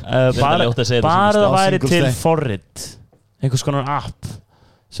Reyndar ljótt að segja þetta bara sem það væri Singles til Day. forrit, einhvers konar app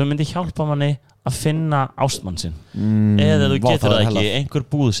sem myndi hjálpa manni að finna ástmann sinn. eða þú Vá, getur það það er ekki hella. einhver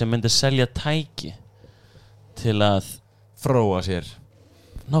búð sem myndir selja tæki til að Fróa sér.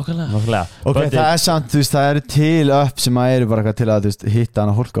 nákvæmlega Nákvæmlega. Ok, Böddi, það er samt, þú veist, það eru til upp sem að eru bara eitthvað til að, þú veist, hitta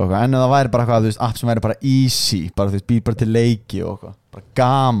hana hólka og eitthvað. En ef það væri bara eitthvað, þú veist, app sem væri bara easy, bara, þú veist, býr bara til leiki og eitthvað. Bara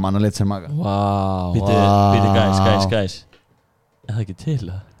gaman að leta sér maga. Wow, Vá. Býtu guys Er það ekki til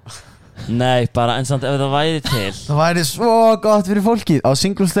það? Nei, bara en samt ef það væri til Það væri svo gott fyrir fólkið. Á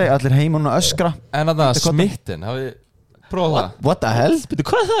Singles Day, allir heima núna öskra. En að það smitten, hafið prófað það? What the hell? Býtu,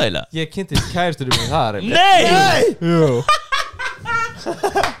 hvað er það eiginlega? Ég kynntist kæristurinn mér það er Nei! Jú.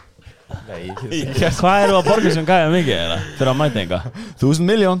 Hvað erum við að borga sem gæja mikið eða? Fyrir að mæta enga 1000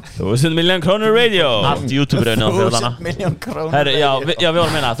 miljón. 1000 million krónur radio. Allt YouTube-raunin á fyrir þarna 1000 miljón krónur. Herri, já, við vorum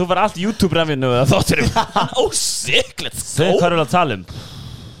að meina, þú var allt YouTube-revinu eða þátturum. Ó, sick, let's Hvað go erum við að tala um?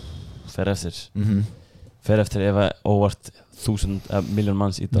 Fer eftir. Fer eftir ef að óvart 1000 miljón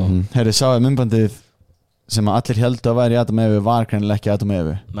manns ít á. Herri, sáu myndbandið sem að allir heldur að væri í Adam Evu var greinilega ekki Adam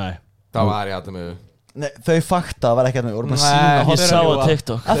Evu. Nei. Það var ég aðtum með Nei, þau fakta var ekki Adam Evu. Vorum að Nei, sína ég Ég er sá að á ljúga.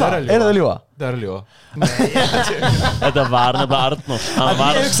 TikTok Er það? Er það ljúa? Það er ljúa. Þetta var nefnilega Arnór. Hann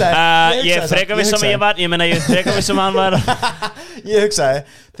var, Ég hugsaði ég það, freka ég vissum að hugsaði. ég var, ég meina ég freka vissum að hann var. Ég hugsaði,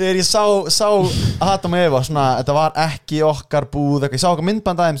 þegar ég sá Adam Eva svona, þetta var ekki okkar búð eitthvað, ég sá okkar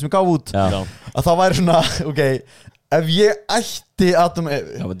myndband aðeins sem ég gaf út Já. að það væri svona, ok, ef ég ætti Adam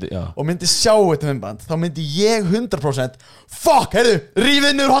Evu Já. og myndi sjá þetta myndband, þá myndi ég 100% fuck, heyrðu,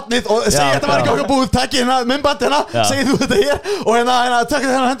 rífið niður hotnið og segja þetta var ekki okkar búð, takk hérna myndband hérna, Já. segið þú þetta hér og hérna, takk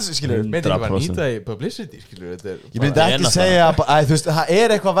þetta hérna hendur, skilur Myndi ekki bara 100%. nýta í publicity, skilur þetta er Ég myndi Það er ekki náttúrulega- segja, að, þú veist, það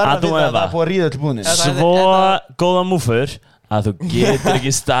er eitthvað verða Adam við það að Eva. það er búið að ríða til búðinni Svo góða múfur að þú getur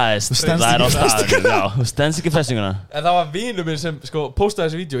ekki staðist. stenst Það er á ekki staðinu. Já, þú stendst ekki festinguna. En það var vinur minn sem sko postaði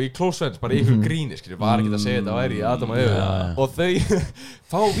þessi vídeo í Close Friends bara í ykkur gríni, skilur, var ekki að segja þetta væri í Adam og Evu og þau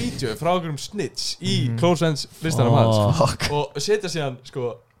fá vídeo frá ykkur snitch í Close Friends listanum hans og setja síðan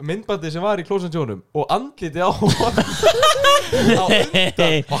sko myndbandi sem var í Close Friends jónum og andliti á honum á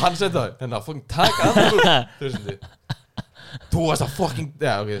undan og hann setja það hérna fucking taka andliti þú varst að fucking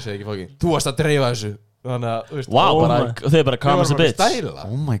já ok, ég segi ekki fucking þú varst að dreifa þessu þannig að þú veist Wow, Oh bara, my- og þau bara við calm as a vorum bara bitch stæla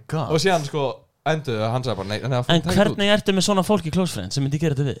Oh my god og síðan sko enduðu að hann sagði bara nei, En hvernig ertu með svona fólk í Close Friends sem myndi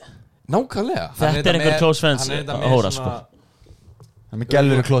gera þetta við? nákvæmlega Þetta einhver Close Friends hann þetta hóra sko Það með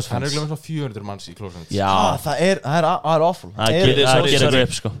gælur í Close hann Friends með svona 400 manns í Close Friends Já, Það er awful það gerir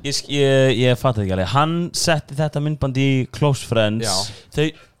upp sko Ég fatt ekki alveg Hann setti þetta myndband í Close Friends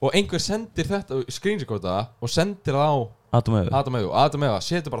og einhver sendir þetta screenshota og sendir það á Adam Eva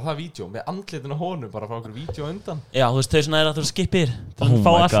setur bara það vídeo með andlitinu honum bara frá okkur vídeo undan Já, þú veist, þau svona að þú skipir þannig að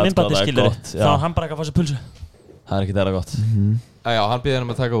fá all myndbandi skilur þá hann bara ekki að fá sér pulsu Það er ekki þeirra gott Já, hann býði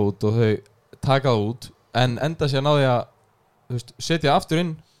hann að taka út og þau taka það út en enda sér náði að setja aftur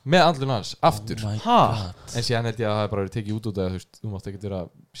inn með andlinu hans aftur en síðan held ég að það er bara verið tekið út eða þú mátt ekki vera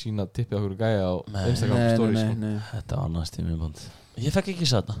að sína tippið okkur gæja á Instagram stories Þetta var annars tímiband Ég fekk ekki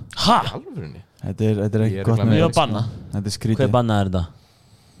sæta Hæ? Alvörinni? Þetta er ekki gott Ég var banna Þetta er skrítið Hvað banna þetta?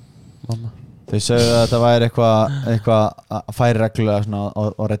 Mamma Þau sögðu að þetta væri eitthvað að færi reglulega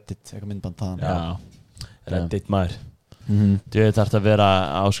á Reddit eitthvað myndband þaðan Já, Reddit maður Þú veit þarf að vera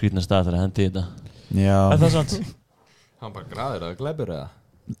á skrítna stað þegar hendi í þetta Já Er það sant? Hann bara græður eða glæpur eða?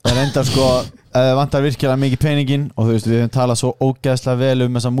 Það endar sko vantar virkilega mikið peningin og þú veist við höfum talað svo ógeðslega vel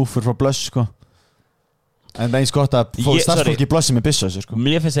þessa múfur frá Blush sko En það er eins gott að starfsfólki blossi með byssu þessu sko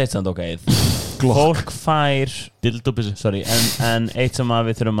Mér finnst eitt samt Fólk fær dildobyssu en eitt sem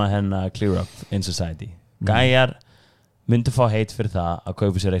við þurfum að clear up in society Gæjar myndu fá heit fyrir það að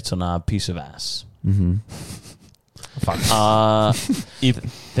kaupa sér eitt svona piece of ass Í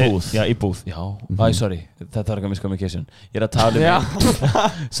búð Já, í búð Já, sorry Þetta var eitthvað miscommunication Ég að tala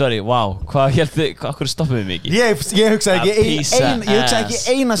Sorry, wow Hvað okkur stoppum við mikið Ég hugsaði ekki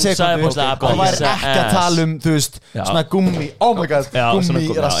eina sekundu Það var ekki að tala þú veist svona gummi Oh my god, gummi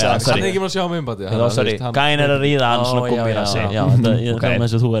rassi Hann ekki maður að sjá mig umbati Sorry, gæin að ríða hann svona gummi rassi Já, þetta er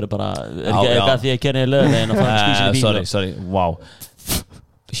eins og þú bara Er ekki að því að gera í löglegin og fann skýsin í bíl Sorry, wow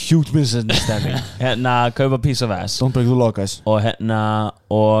Huge misunderstanding kaupa piece of ass Don't break the law guys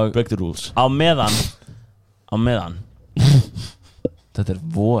og break the rules á meðan þetta er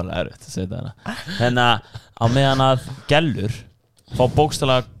voðalega erfitt að segja þetta á meðan að gellur fá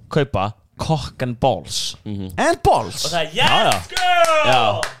bókstaflega kaupa cock and balls and balls og það er yes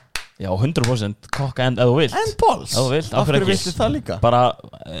girl já 100% cock and eða þú vilt and balls af hverju viltu það líka bara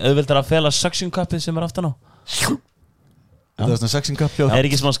auðvitað að fela suction cupið sem aftan á Það er svona sexing cup hljóð Er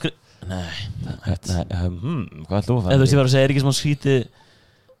ekki smá Nei Hvað ætlum þú að Eða þú veist ég var að segja Er ekki smá skrítið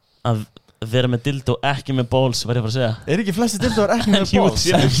að vera með dildo ekki með balls var ég bara að segja Er ekki flesti dildoar ekki með balls?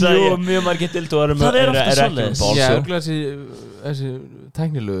 Jú, mjög margir dildoar Það er ofta ekki með balls Já, þessi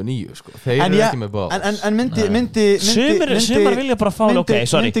tæknilegu nýju sko. Þeir eru ekki með balls En myndi Sumar vilja bara fá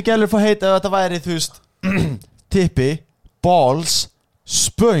Myndi gælur fá heit ef þetta væri þú veist tippi, balls,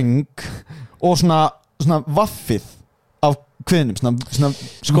 spöng og svona vaffið af kviðnum svona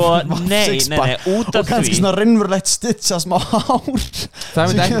sko, nei, út af því og kannski svona raunverulegt stitcha smá hár það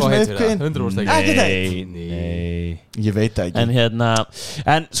myndi ekki á heit fyrir það 100% ekki nei ég veit það ekki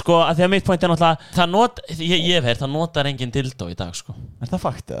en sko, að því að mitt point er náttúrulega ég hef heyrt, það notar engin dildo í dag sko er það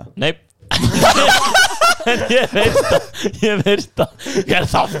fakt eða? Nei en ég hef heyrt það er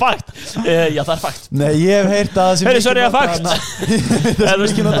það fakt? Já, það er fakt Nei, ég hef heyrt það Heyri, sorry, það er fakt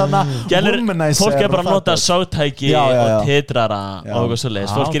Fólk er bara að nota sátæki og titrara og eitthvað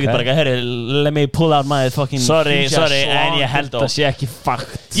svoleiðis Fólk er ekki bara heyri, let me pull out my fucking Sorry, en ég held það sé ekki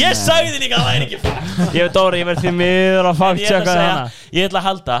fakt Ég sagði líka að það er ekki fakt Ég veit Dóri, ég verð því miður að fakt tjekka hana Ég ætla að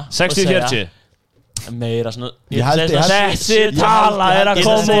halda 60-40 meira svona þessi tala er að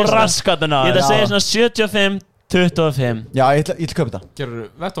koma úr raskatuna ég ætla að segja svona 75-25 já, ég ætla að köpa þetta gerur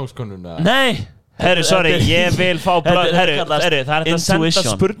vettvangskonuna? Nei herru, sorry, ég vil fá herru, það er þetta að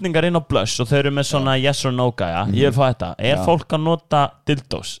senda spurningar inn á Blush og þau eru með svona yes or no gæja ég vil fá þetta, er fólk að nota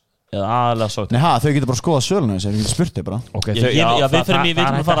dildos eða aðalega sótt nei, þau getur bara að skoða söluna þess að þau getur spurt þig bara ok, við fyrir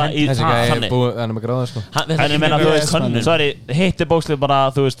að fara í þannig hann er með gráða sko en ég meina, þú veist, sorry hitti bókslið bara,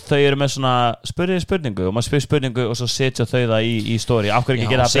 þú veist, þau eru með svona spurningu og maður spyr spurningu og svo setja þau það í story af hverju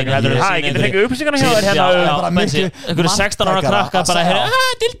ekki gera það ég getur fengið upplýsingarna hjá þér hérna einhverju 16 ára krakka bara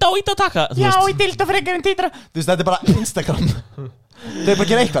dildo, ít að taka já, í dildo frekar en títra þú veist, þetta er bara Instagram þau er bara að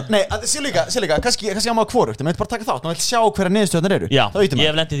gera eitthvað nei, sé líka, kannski á maður hvorugt maður vil bara taka þátt, maður vil sjá hverja niðurstöðunar eru já, ég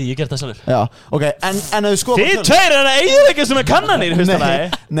hef lendið því, ég ger það sjálfur já, ok, en að þau skoða þið tveir er að eiginlega sem er kannanir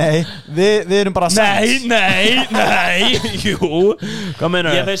nei, við erum bara nei, jú hvað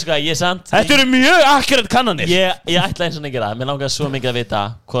meina ég veist hvað, ég er sant þetta eru mjög akkurat kannanir ég ætla eins og að gera það, mér langar svo mikið að vita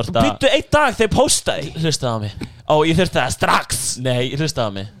hvort að byttu einn dag þegar postaði hlustaði á mig ég þurfti það strax nei, hlustaði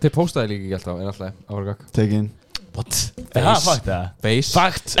á mig þeir postaði líka ekki alltaf, en alltaf tekin what? Er það fakt eða? Base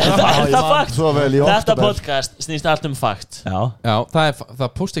Fakt? Er það fakt? Svo vel í Þetta oktober podcast snýst allt fakt Já, það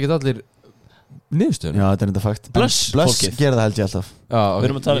posta ekki allir niðurstöðum Já, þetta er enda fakt Blöss fólkið. Gerir það held ég alltaf Við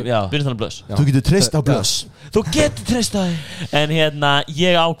erum að tala Já. Við erum að tala um blöss Þú getur treyst á blöss Þú getur treyst á því En hérna,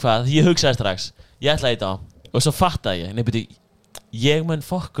 ég ákvað, ég hugsaði strax Ég ætlaði þetta á Og svo fattaði ég, nei byrju Ég mun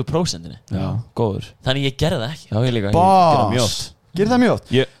fokku prósendinni Já, góður Þannig ég gerði það ekki Já, ég líka, ég gera mjög Boss oft Gerir það mjög oft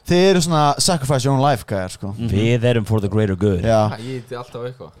Ég- Þið eru svona sacrifice your own life gæjar sko Við erum for the greater good Já Ég hitti alltaf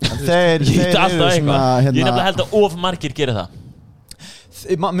eitthvað Þeir Ég hitti alltaf eru eitthvað svona Ég er nefnilega held að of margir gerir það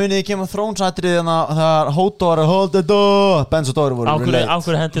Munið þið Game of Thrones atriði þegar Hodor hold the door Benz og Dóri voru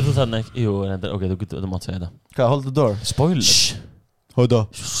Ákveður hendir þú þarna ekki Jú, hendir, ok, þú mátt segja þetta Hvað, hold the door? Spoiler Hodor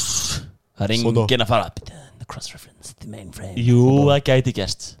Það er Soda. enginn að fara The cross-reference, the mainframe Jú, það gæti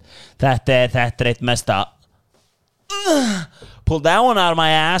gerst Þetta er eitt mesta Pull that one out of my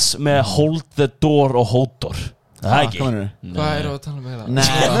ass með hold the door og Hodor Það er ekki Hvað meinarðu? Hvað eru að tala með það? Nei,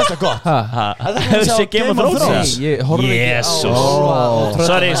 þetta er gott Hefur séð Game of Thrones? Ég horfði ekki Jesus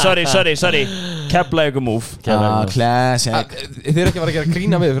Sorry Kefla ykkur move Classic Þið eru ekki að vera að gera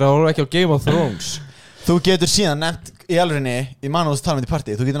grína við fyrir að horfa ekki á Game of Thrones Þú getur síðan nefnt í alvegni Í mann og þú tala með í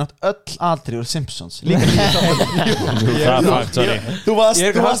partí Þú getur nefnt öll atrið úr Simpsons Líka Það er fakt, sorry Þú varst Ég er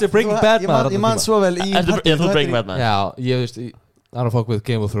ekki að hafði Breaking Bad maður Ég man svo vel í Er þú Breaking Bad man? Já, ég veist I don't fuck with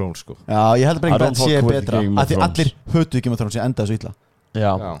Game of Thrones sko Já, ég held að Breaking I don't Bad sé fuck with betra Game of Af því Thrones. allir hötuðu Game of Thrones Ég endaði svo illa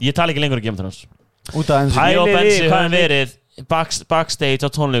Já, Já. ég tala ekki lengur um Game of Thrones Út af eins og Ég og Pælið í Bensi hvað höfum verið backstage á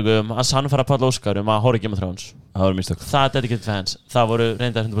tónleikum að sannfæra Páll Óskar að horfa Game of Thrones Það voru mistök Það er dedicated fans Það voru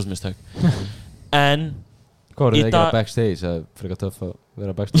reyndar 100% mistök En Hvað voru Í þið ekki dag- að backstage? Það er frekar töff að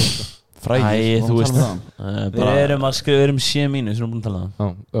vera backstage Æ, þú veist Við erum að skrifa, við erum 7 mínus Við erum búin að tala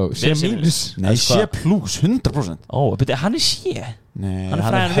það Sé mínus Nei, sé plus, 100% Ó, beti, hann er sé Nei, Hann er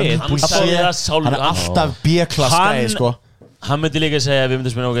fræðan við Hann humble sagði sé. það sjálfur Hann er alltaf B-klass Hann- gæði, sko Hann myndi líka segja Við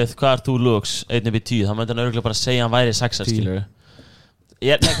myndum spyrja ok, hvað er þú looks 1-10 Þá myndi hann örgulega bara segja hann væri 6 skilur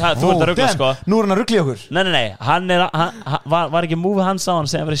Nei, hvað, þú ert að rugla sko Nú er hann að ruggla í okkur Nei, hann var ekki múfið hans á hann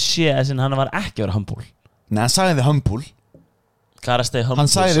að segja hann verið sé en hann var ekki að vera humble Nei, hann sagði þið humble Hvað er að segja humble?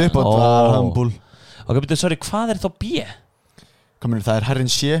 Hann sagði upp á Ó. það var humble Ok, betur, sorry, hvað er þá B? Hvað minnur, það er herrin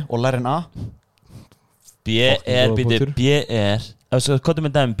C og lærinn A B er, góða betur, punktur. B er Hvað er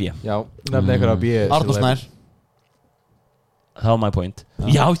með dæmi B? Já, nefnilega einhverja B Arnór Snær Það var my point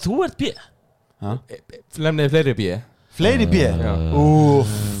Já, þú ert B Nefnilega fleiri B Fleiri B Já. Úf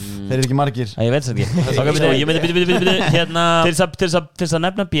Þeir eru ekki margir Æ, ég veit það ekki Ok, betur, ég myndi, betur, hérna Til þess að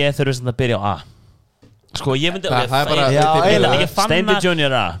nefna B þurfum við að byrja á A Sko, ég myndi Það er bara Já, eiginlega. Steinby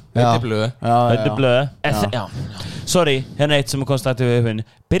Junior A Þetta er blöð Þetta er blöð Já. Já Sorry, hérna eitt sem er konstantið við uppinn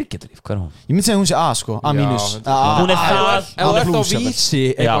Birgit Líf, hvað er hún? Ég myndi segja að hún sé A, sko A mínus Já, Hún er það Ef þú ert á vísi Já,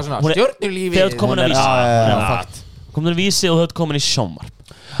 Eitthvað svona hún er- Stjörnulífi Þegar þú ert komin að vísi Já, Já. fakt Komin að vísi og þú ert komin í sjónvarp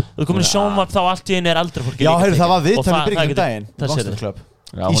Þú ert komin í sjónvarp þá allt í einu er aldrei fólki Já, líka heyrðu, það var tekið. Og viðtal við Birgit getur- daginn Það sér Gangster þið Club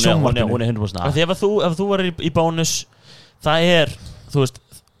Já, í sjónvarpinu. hún er 100% Af því ef þú var í bónus Það er, þú veist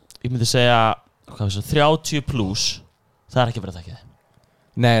Ég myndi segja, hvað er það, 30 plus Það er ekki verið að taka þið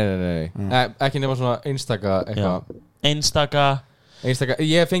Nei Ekki nema svona einstaka eitthvað Einstaka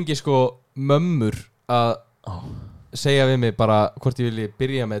Ég fengi sko mömmur að segja við mig bara hvort ég vilji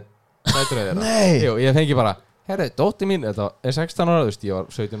byrja með dæturöðina Nei. Jú, ég fengi bara Herru, dóttir mín, þetta er 16 ára, þú veist, ég var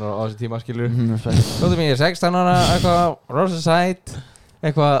 17 ára á þessi tíma, skilur Dóttir mín er 16 ára, eitthvað, rosa sæt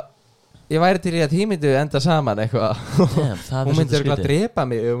Eitthvað, ég væri til í að tímyndu enda saman, eitthvað Hún myndi örgulega að drepa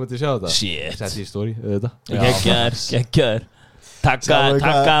mig ef hún myndi sjá þetta Shit Sett í story, auðvitað Geggjar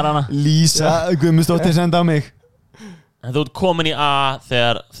Takkar hana Lísa Guðmundsdóttir senda á mig En þú ert komin í A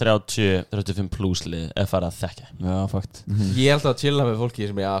þegar 30-35 pluslið er farið að þekka Já, fakt Ég held að chilla með fólki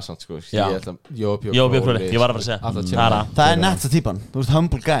sem er aðsamt, sko Já. Ég held að Jópi Jó, Björkvöli, ég var að fara að segja Alltaf Það chilla er A. Það er nettsta típan Þú ert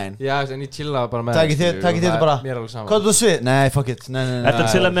humble gæinn Já, en ég chilla bara með Takk skilur, þér og þetta það bara er mér alveg saman Hvað er þú svið? Nei, fuck it Nei, Ertu að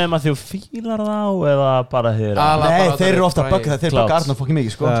chilla með þeim að þú fílar þá eða bara þér Ala- Nei, bara þeir eru þetta ofta að fræ- bugga það Þeir Klárt. bugga Arnór fokkin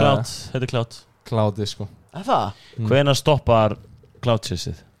mikið, sko Klátt, þetta er klátt Kláði, sko Er það? Hvenær stoppar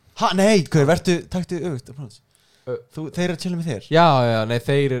klátsissið? Ha, nei, hver, taktu auðvitað Þeir eru að chilla með þér Já, nei,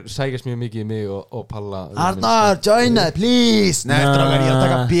 þeir sækjast mjög mikið í mig og Palla Arnar, joina, please Nei, strákar, ég er að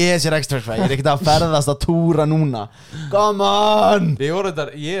taka BSR extra fræ Ég er ekkert að ferðast að túra núna Come on Við vorum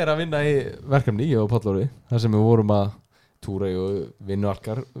þetta, ég er að vinna í verkefni, ég og Pallóri þar sem við vorum að túra í og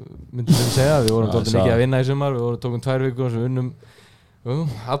vinnuarkar myndum við segja, við vorum dálítið mikið að vinna í sumar við vorum tókum 2 vikur og svo unnum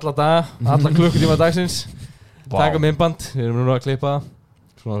alla daga, alla klukkutíma dagsins taka myndband, við erum núna að klippa það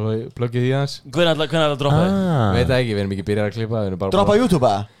svona svo ég pluggið í aðeins Hvenær er það droppaði? Við veit það ekki, við erum ekki byrjað að klippa við erum bara Droppa á YouTube,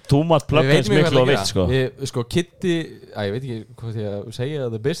 eða? Þú mátt Við plugga eins veitum ekki miklu og hvað vilt sko Við, sko, Kitty, ég veit ekki hvað ég að segja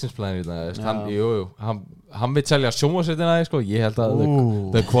the business plan í þetta hann, jú, hann vil selja sjónvarsettina sko, ég held að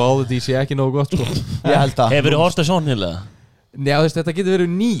the quality sé ekki nógu gott sko. Ég held að Hefur þið hort að sjónhilega? Já, þú veist, þetta getur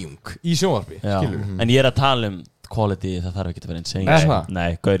verið nýjung í sjónvarpi, skilur. En ég að tala quality, það þarf ekki að vera insane. Nei,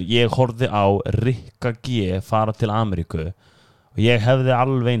 gaur, ég horfði á Rikka G fara til Ameríku og ég hefði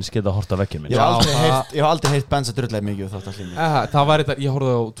alveg eins getað hort á vekkjum minn. Ég hef aldrei heyrt Benza drullega mikið og þátt allir. Það var þetta, ég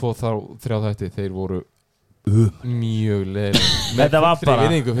horfði á 2-3 þætti, þeir voru mjög leiðilegir. Þetta var bara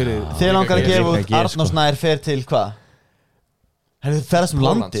Þið langar að gefa út Arnór Snær fer til hvað? Þú ferðast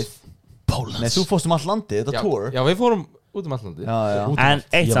landið? Nei, þú fórst all landið, þetta tour. Já, við fórum út all landið. En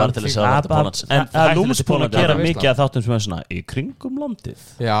eitt samt til þess að Pólans. En Lúms búin að gera mikið af þáttum sem er svona í kringum landið.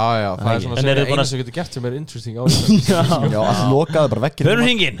 Já, það er svona sem eina sem getur gert sem er interesting á Íslandi. Já, allt lokaði bara vekkir. Förum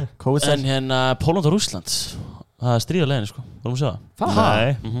hringinn. En hérna Póland og Rússland, það er stríð á leiðinni sko. Vorum að sjá það?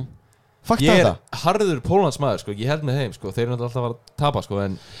 Nei. Fakta Ég þetta. er harður Pólans maður sko, ég held með þeim sko. Þeir eru alltaf að tapa sko,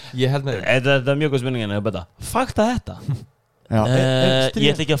 en ég held með þeim. Þetta er mjög góð spurningin að betta. Fakta þetta.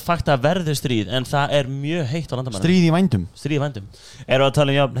 Ég ætla ekki að fakta að verður stríð, en það er mjög heitt á landamærum. Stríð í vændum. Stríð í vændum. Erum við að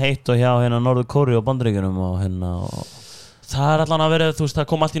tala jafn heitt og hjá hérna Norður Kóreu og Bandaríkjunum og hérna og það allan að vera, þú veist, það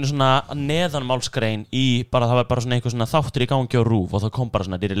kom allt í svona neðanmálsgrein í bara, það var bara svona eitthvað svona þáttur í gangi á RÚV og það kom bara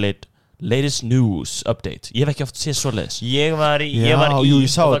svona latest news update. Ég hef ekki oft séð svoleiðis. Ég var í ég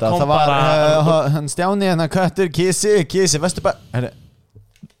sá þetta. Það var hann Stjáni, hann Köttur, Kissi, Vesturbæ.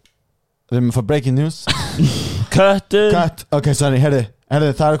 Við erum að fá breaking news. Köttur. Ok, sorry, herri, það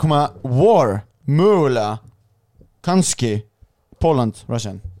er að koma war, mögulega, kannski, Poland,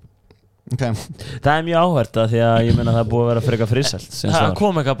 Russian. Ok. Það er mjög áhvert að því að ég meina það er búið að vera frekar friselt. Það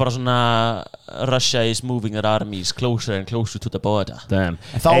kom eitthvað bara svona Russia is moving their armies closer and closer to the border.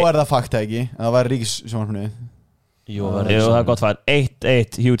 Þá er það fakta ekki, að það væri ríkissjónvarpinu. Jú, það er gott fært.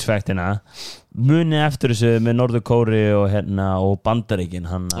 1 huge factina. Muni eftir þessu með Norður Kóreu og hérna og Bandaríkin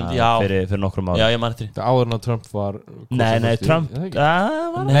hann fyrir nokkrum árum. Já, ég man eftir. Það áður en að Trump var. Nei, Trump.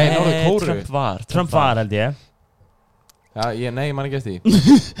 Nei, Norður Kóreu. Trump var held ég. Já, ég man ekki eftir því.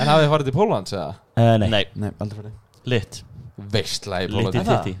 En hafið þið farið til Póllands eða? Nei, aldrei farið. Lit. Veistla í Pólland. Lit í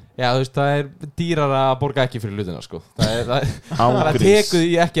titti. Já, þú veist, það er dýrara að borga ekki fyrir hlutina, sko. Það tekuð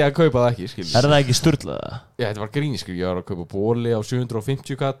ég ekki að kaupa það ekki, skilur. Er það ekki sturlaða? Já, þetta var grín, skilur. Ég var að kaupa bóli á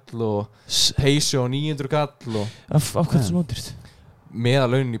 750 kall og peysu á 900 kall og... Af hvað er það svona ódýrt?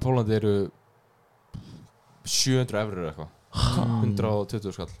 Meðalaunin í Pólandi eru 700 eurur eða eitthvað.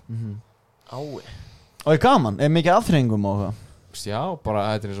 120 skall. Ái. Og er gaman? Er mikið aðþrengum og hvað? Já, bara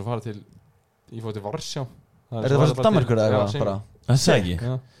þetta er eins og fara til... Ég fór til Varsjá. Er það farið til Danmerkur eða bara? Það er ekki.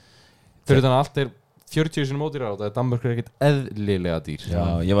 Fyrir þannig að allt er 40 sinum ódýrar og það er Danmerkur ekkert eðlilega dýr. Já,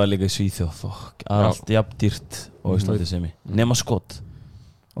 ég var líka í Svíþjóð. Það er allt jafn dýrt og í Íslandi sem ég. Nema skot.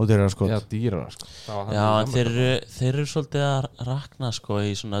 Og dýrar skot. Já, dýrar sko. Já, en þeir eru svolítið að rakna sko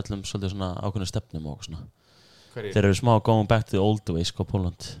í svona öllum svolítið svona ákveðnum stefnum og svona. Þeir eru smá going back to the old way sko,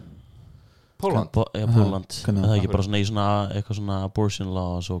 Póland. Póland? Já, Póland. Það er ekki bara svona í svona eitthvað svona abortion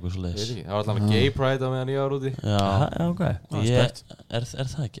laws og eitthvað svo leiðis. Það var alltaf gay pride á meðan ég var úti. Já, ok. Er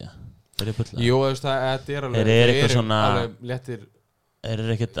það ekki? Er ég pullað? Jú, þetta er alveg... Er eitthvað svona... alveg léttir... Er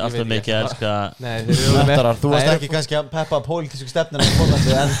ekkert alltaf mikið að elska... Nei, þeir eru Mettarar, þú varst ekki kannski að peppa pólitísku stefnina í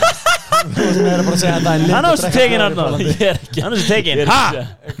Pólandi, en... Þú varst meira bara að segja að það er lind hann á þessu tekin, Arnór. Ég er ekki. Hann á þessu tekin. Ha?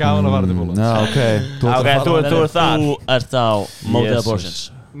 Gaman að fara til Pólland. Já, ok. Þú ert á mótið abortions.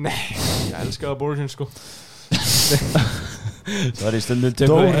 Nei, ég elska abortions sko. Sorry, stundum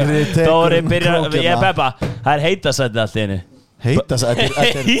Dóri byrjar, ég er Beppa. Það er heitasætið allt í henni. Heitasætið?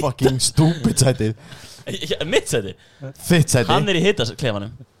 Þetta er fucking stupid sætið. Mitt sætið? Þitt sætið? Hann er í heitasætið.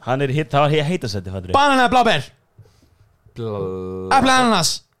 Það var heitasætið, fattur ég. Banan eða bláber? Æpli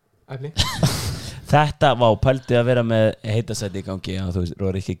ananas? Æpli? Þetta var pæltið að vera með heitasætið í gangi og þú veist,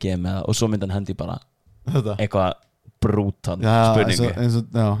 Róður ekki að gefa með það og svo myndi hann hendi bara eitthvað brútan spurningu.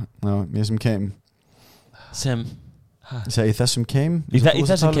 Já, ég sem kem. Sem? Ég segi í þessum kem? Í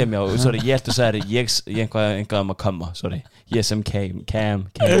þessum kem, já. Sorry, ég held að segja ég einhvað að koma, sorry. Ég sem came,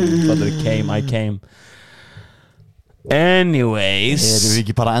 fattur ég came, I came. Anyways. Erum við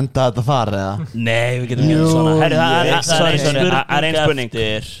ekki bara að enda þetta þar, eða? Nei, við getum ekki svona. Herri, það er ein spurning.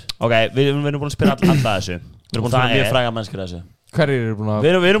 Ok, við erum búin að spila alltaf þessu. Við erum búin að spila mjög fræga mennskir þessu. Hverjir eru búin að... Við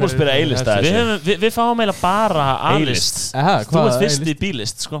erum búin að spila A-lista þessu. Við fáum eiginlega bara A-list. Þú ert fyrst í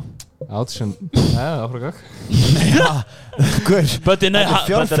B-list, sko. Audition. Já, áfragak. Þetta er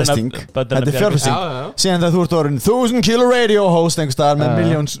fjárfesting. Þetta er fjárfesting. Síðan þegar þú ert orðin 1000 kilo radio host einhver staðar með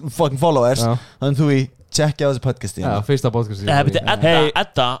millions fucking followers, þannig þú í tjekki á þessu podcasti. Já, fyrsta podcasti.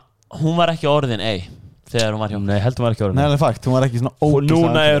 Edda, hún var ekki orðin A þegar hún var hjá. Nei, heldur hún var ekki orðin A. Nei, alveg fakt, hún var ekki svona og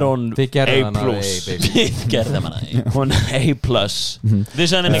núna er hún A+. Við gerðum hana A. Hún er A+. Við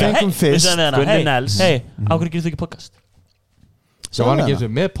sagðum henni, Gunni Nels, á hverju gerir þú ekki podcast? Það var ekki eins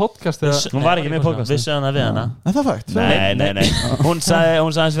og með podcast Hún var ekki með podcast Vissu hann að við hana Er það fakt? Nei Hún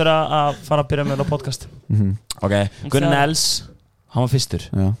sagðist vera að fara að byrja með podcast Ok, Gunnar Nels Hann var fyrstur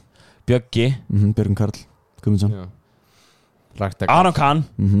Bjöggi Björgun Karl Guðmundsson Aron Kahn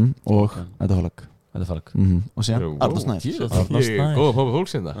Og Þetta Fallag Og síðan Arnar Snær Góða hópa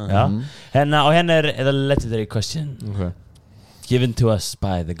fólks hérna Og henni er the legendary question Given to us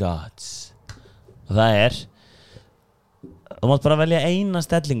by the gods Og það er Þú mátt bara velja eina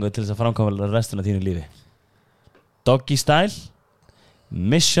stellingu til þess að framkvæma restina af þínu lífi Doggy style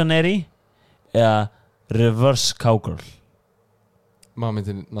Missionary eða reverse cowgirl Maður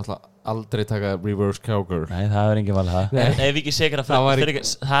myndi náttúrulega aldrei taka reverse cowgirl Nei, það er engin valið það Ef við ekki segir að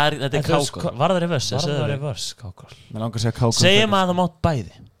þetta er cowgirl Var það reverse? Var það reverse cowgirl? Mér langar að segja cowgirl Segjum að það mátt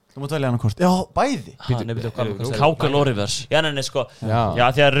bæði Þú mátt velja annað hvort Já, bæði Cowgirl og reverse Já, nei, sko Já,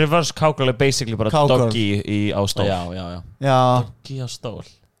 því að reverse cowgirl er basically bara doggy á stól Já Doggy á stól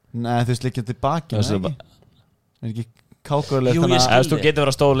Nei, þú veist líka tilbaki Er ekki cowgirl Jú, ég skil Þú getur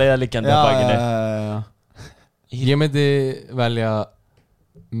verið að stól leiða liggjandi á bakinu Ég myndi velja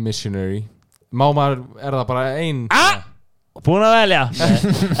missionary Mámar er það bara ein Búin að velja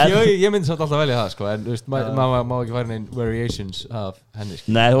Ég myndi samt alltaf velja það sko En þú veist, maður má ekki fara neinn variations af henni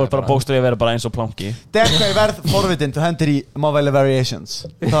sko. Nei, þú er bara bókstaflega að vera bara eins og planki Dekka í verð forvitin Þú hendur í má velja variations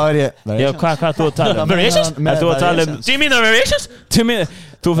Þá er ég Já, hvað þú að tala um? Variations? Er þú að tala um Do you mean the variations?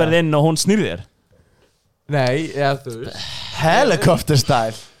 Þú ferð inn og hún snýr þér Nei, eða þú veist Helicopter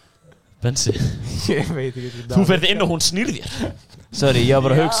style Bensi Ég veit ekki Þú ferð inn og hún snýr þér Sorry, ég var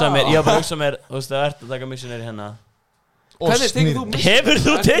bara að hugsa mér Þú veist, það ert að taka missionary hérna Hvernig tekið þú missionary? Hefur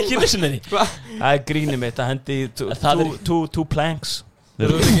þú tekið missionary? Það er grínið mitt, það hendi two planks Þú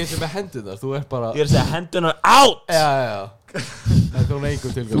ert ekki eins og með hendunar Þú ert bara Ég er að segja hendunar out Já Það er hún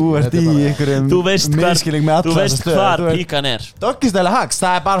einhver tilgang Þú ert í einhverjum Þú veist misskilning með Þú alla veist þessa stöðu. hvar Þú ert- píkan er Doggystæli hacks,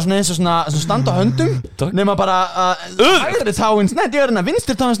 það er bara svona eins og svona standa á höndum nema bara hægri táin snerti jörðina,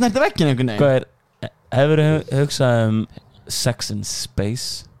 vinstri táin snerti veggin einhvern veginn Hvað er, hefur hugsað sex in space?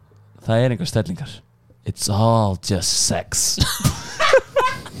 Það er einhver stellingar It's all just sex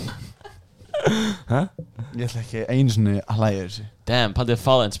Ég ætla ekki einu sinni að hlæja þessu Damn, paldið að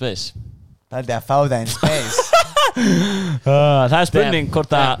fá það in space Það er að fá það in space Það er spurning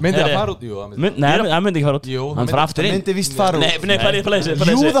hvort að Myndi það fara út? Jú, Nei, það myndi ekki fara út Jú, Hann fara aftur inn myndi víst fara út Nei, farið í pleysi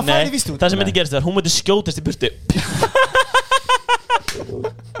Jú, það færi víst út. Það sem myndi gerast er að hún myndi skjótast í burtu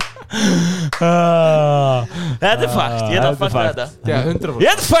Þetta er fakt Ég ætla að fakta þetta Já, 100%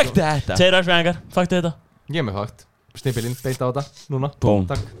 Ég ætla að fakta þetta Tveir ársfræðingar, fakta þetta Ég er með fakt Stimpilinn, beint á þetta Núna Búm.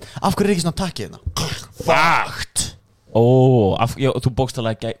 Takk Af hverju er ekki svona takkið hérna? Fakt Þú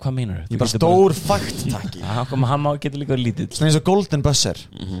bókstaflega, hvað meinar Ég er bara stór fakt takki Hann getur líka verið lítill Svona eins og golden buzzer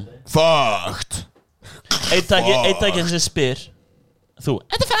Fakt Eitt takk sem spyr Þú,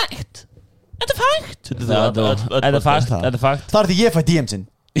 þetta er fakt Þetta er fakt Þetta er fakt Það er því ég fæ DM sinn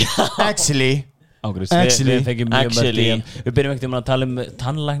Actually Ágrís, Actually. við fengjum mjög mörg Actually. DM. Við byrjum ekkert að tala um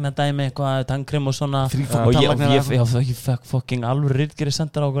tannlæknadæmi eitthvað, tannkrem og svona Þrífót og tannlæknar. ég fekk fucking alveg ritgeri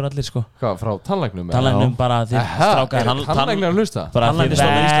sendar á okkur allir sko Hvað, frá tannlæknum? tannlæknum bara því strákar Tannlæknar að hlusta? bara því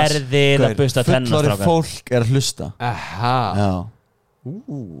verðið að busta tennar Fullorðið strákar fólk er að hlusta Aha Já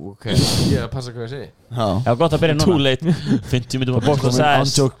Ok Ég er að passa hvað ég segi Já Já, gott að byrja Too núna late 50 minnum Bókstaflega Komin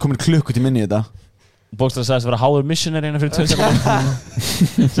sagðist ándjók, komin klukkutími inn í þetta Bókstaflega sagðist að vera háður missionary innan fyrir 2 sekúndur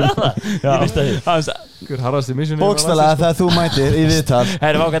Ég veist að því Hver harðasti missionary Bókstaflega þegar þú mætir í viðtal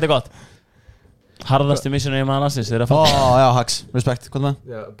Herri, vá, þetta er gott Harðasti missionary maður landsins þeir Ó, að fatta já, Hax, respekt, hvað með?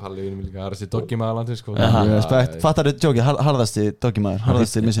 Já, Palli vinur mig líka harðasti doggi maður landið sko Respekt, fattar þið djókið, harðasti doggimaður,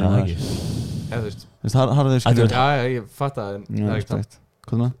 harðasti missinni maður Eða þú veist Þú veist, harðasti skilur Já, já, ég fatta það en Já, það er ekki það respekt,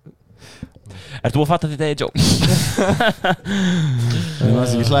 hvað með? Ert þú að fatta þetta joke? Ég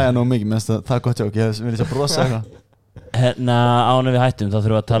veist ekki hlæja nóg mikið, mér finnst það er gott djók, ég vil ekki að brosa eitthvað Hérna, ánum við hættum, þá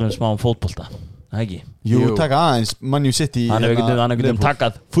þurfum við að tala um smá um fótbolta Það ekki? Jú, taka aðeins, Man U City Hann hefur hérna, ekkert Liverpool.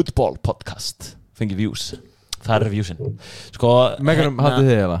 takkað football podcast Fengi views Það er viewsin Sko Megarum, haldið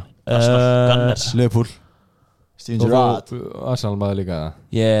þið eða? Gunners Liverpool Steven Gerrard Arsenal maður líka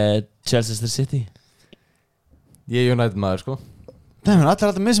Ég Chelsea City Ég er United maður sko Það er allir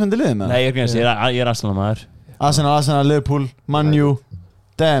alltaf mismöndi liðið með Nei, ég er Arsenal maður Arsenal, Liverpool, Man U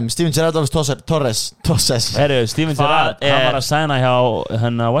Damn, Steven Gerrard of Torres Herru, Steven Gerrard Hann var að sæna hjá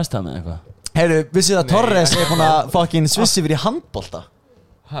hennar West Ham eða eitthvað Heyrðu, vissið að Torres er búin að fucking svissi yfir í handbolta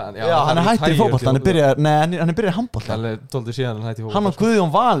Já, hann er hættir í fótbolta, hann er byrjað í handbolta Hann er tóltið síðan hann hætti í fótbolta Hann og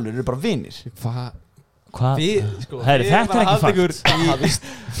Guðjón Valur eru bara vinir Hvað? Sko, Herru, þetta er ekki fakt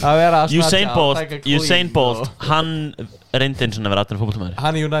Að vera að Usain Bolt Hann reyndi eins og að vera 18 fótboltamæður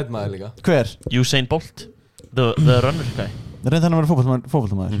Hann er United maður líka Hver? Usain Bolt The runner guy Reynda hann að vera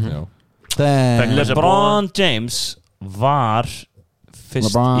fótboltamaður Já. Damn. LeBron James var fyrst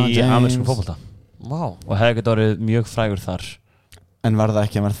LeBron í James. amerískum fótbolta Vá. og hefði getið orðið mjög frægur þar. En var það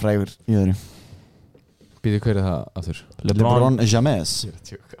ekki að vera frægur í öðru Býðu hver er það aftur? LeBron James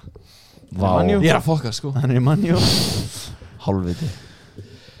Vá. Man U. Ég er að fokka sko Hann er í Man U Hálfviti.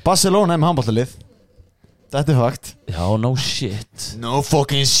 Barcelona með handboltalið Þetta er fakt Já, no shit. No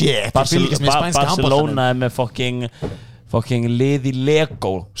fucking shit Ég fylgist með spænska handboltanum Barcelona er með fucking lið í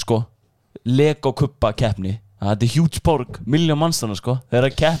Lego, sko. Lego kuppa keppni. Það er huge borg, miljón mannstana, sko. Þeir eru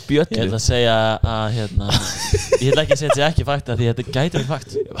að keppi í Ég ætla öllu. að segja að ég ætla ekki að segja ekki fakta því þetta gæti ekki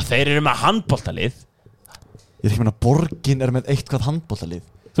fakt. Þeir eru með handboltalið. Ég er ekki meina borgin er með eitthvað handboltalið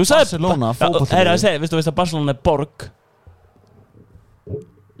Þú sagði Barcelona, fótboltalið. Heyra, ég segi, veistu að Barcelona er borg?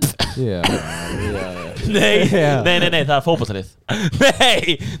 Já Nei, það er fótboltalið.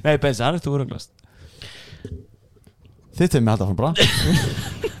 Nei, Benzi, hann er þú röglast. Þið tegum mig alltaf frá bra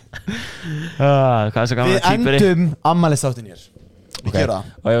Hvað er svo gaman Við endum ammælistáttin hér Við gera það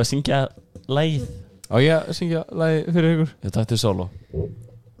Og ég var að syngja lagið. Á ég að syngja lagi fyrir ykkur Ég takti solo.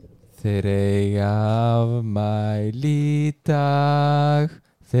 Þeir eiga afmæli í dag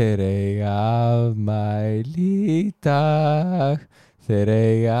Þeir eiga afmæli í dag Þeir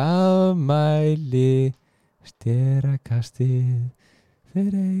eiga afmæli Sterakastið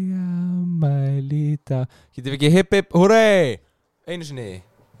Þeir eiga afmæli í dag Getum við ekki hipp hipp húrrei Einu sinni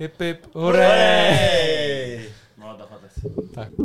Hipp hipp húrrei Takk.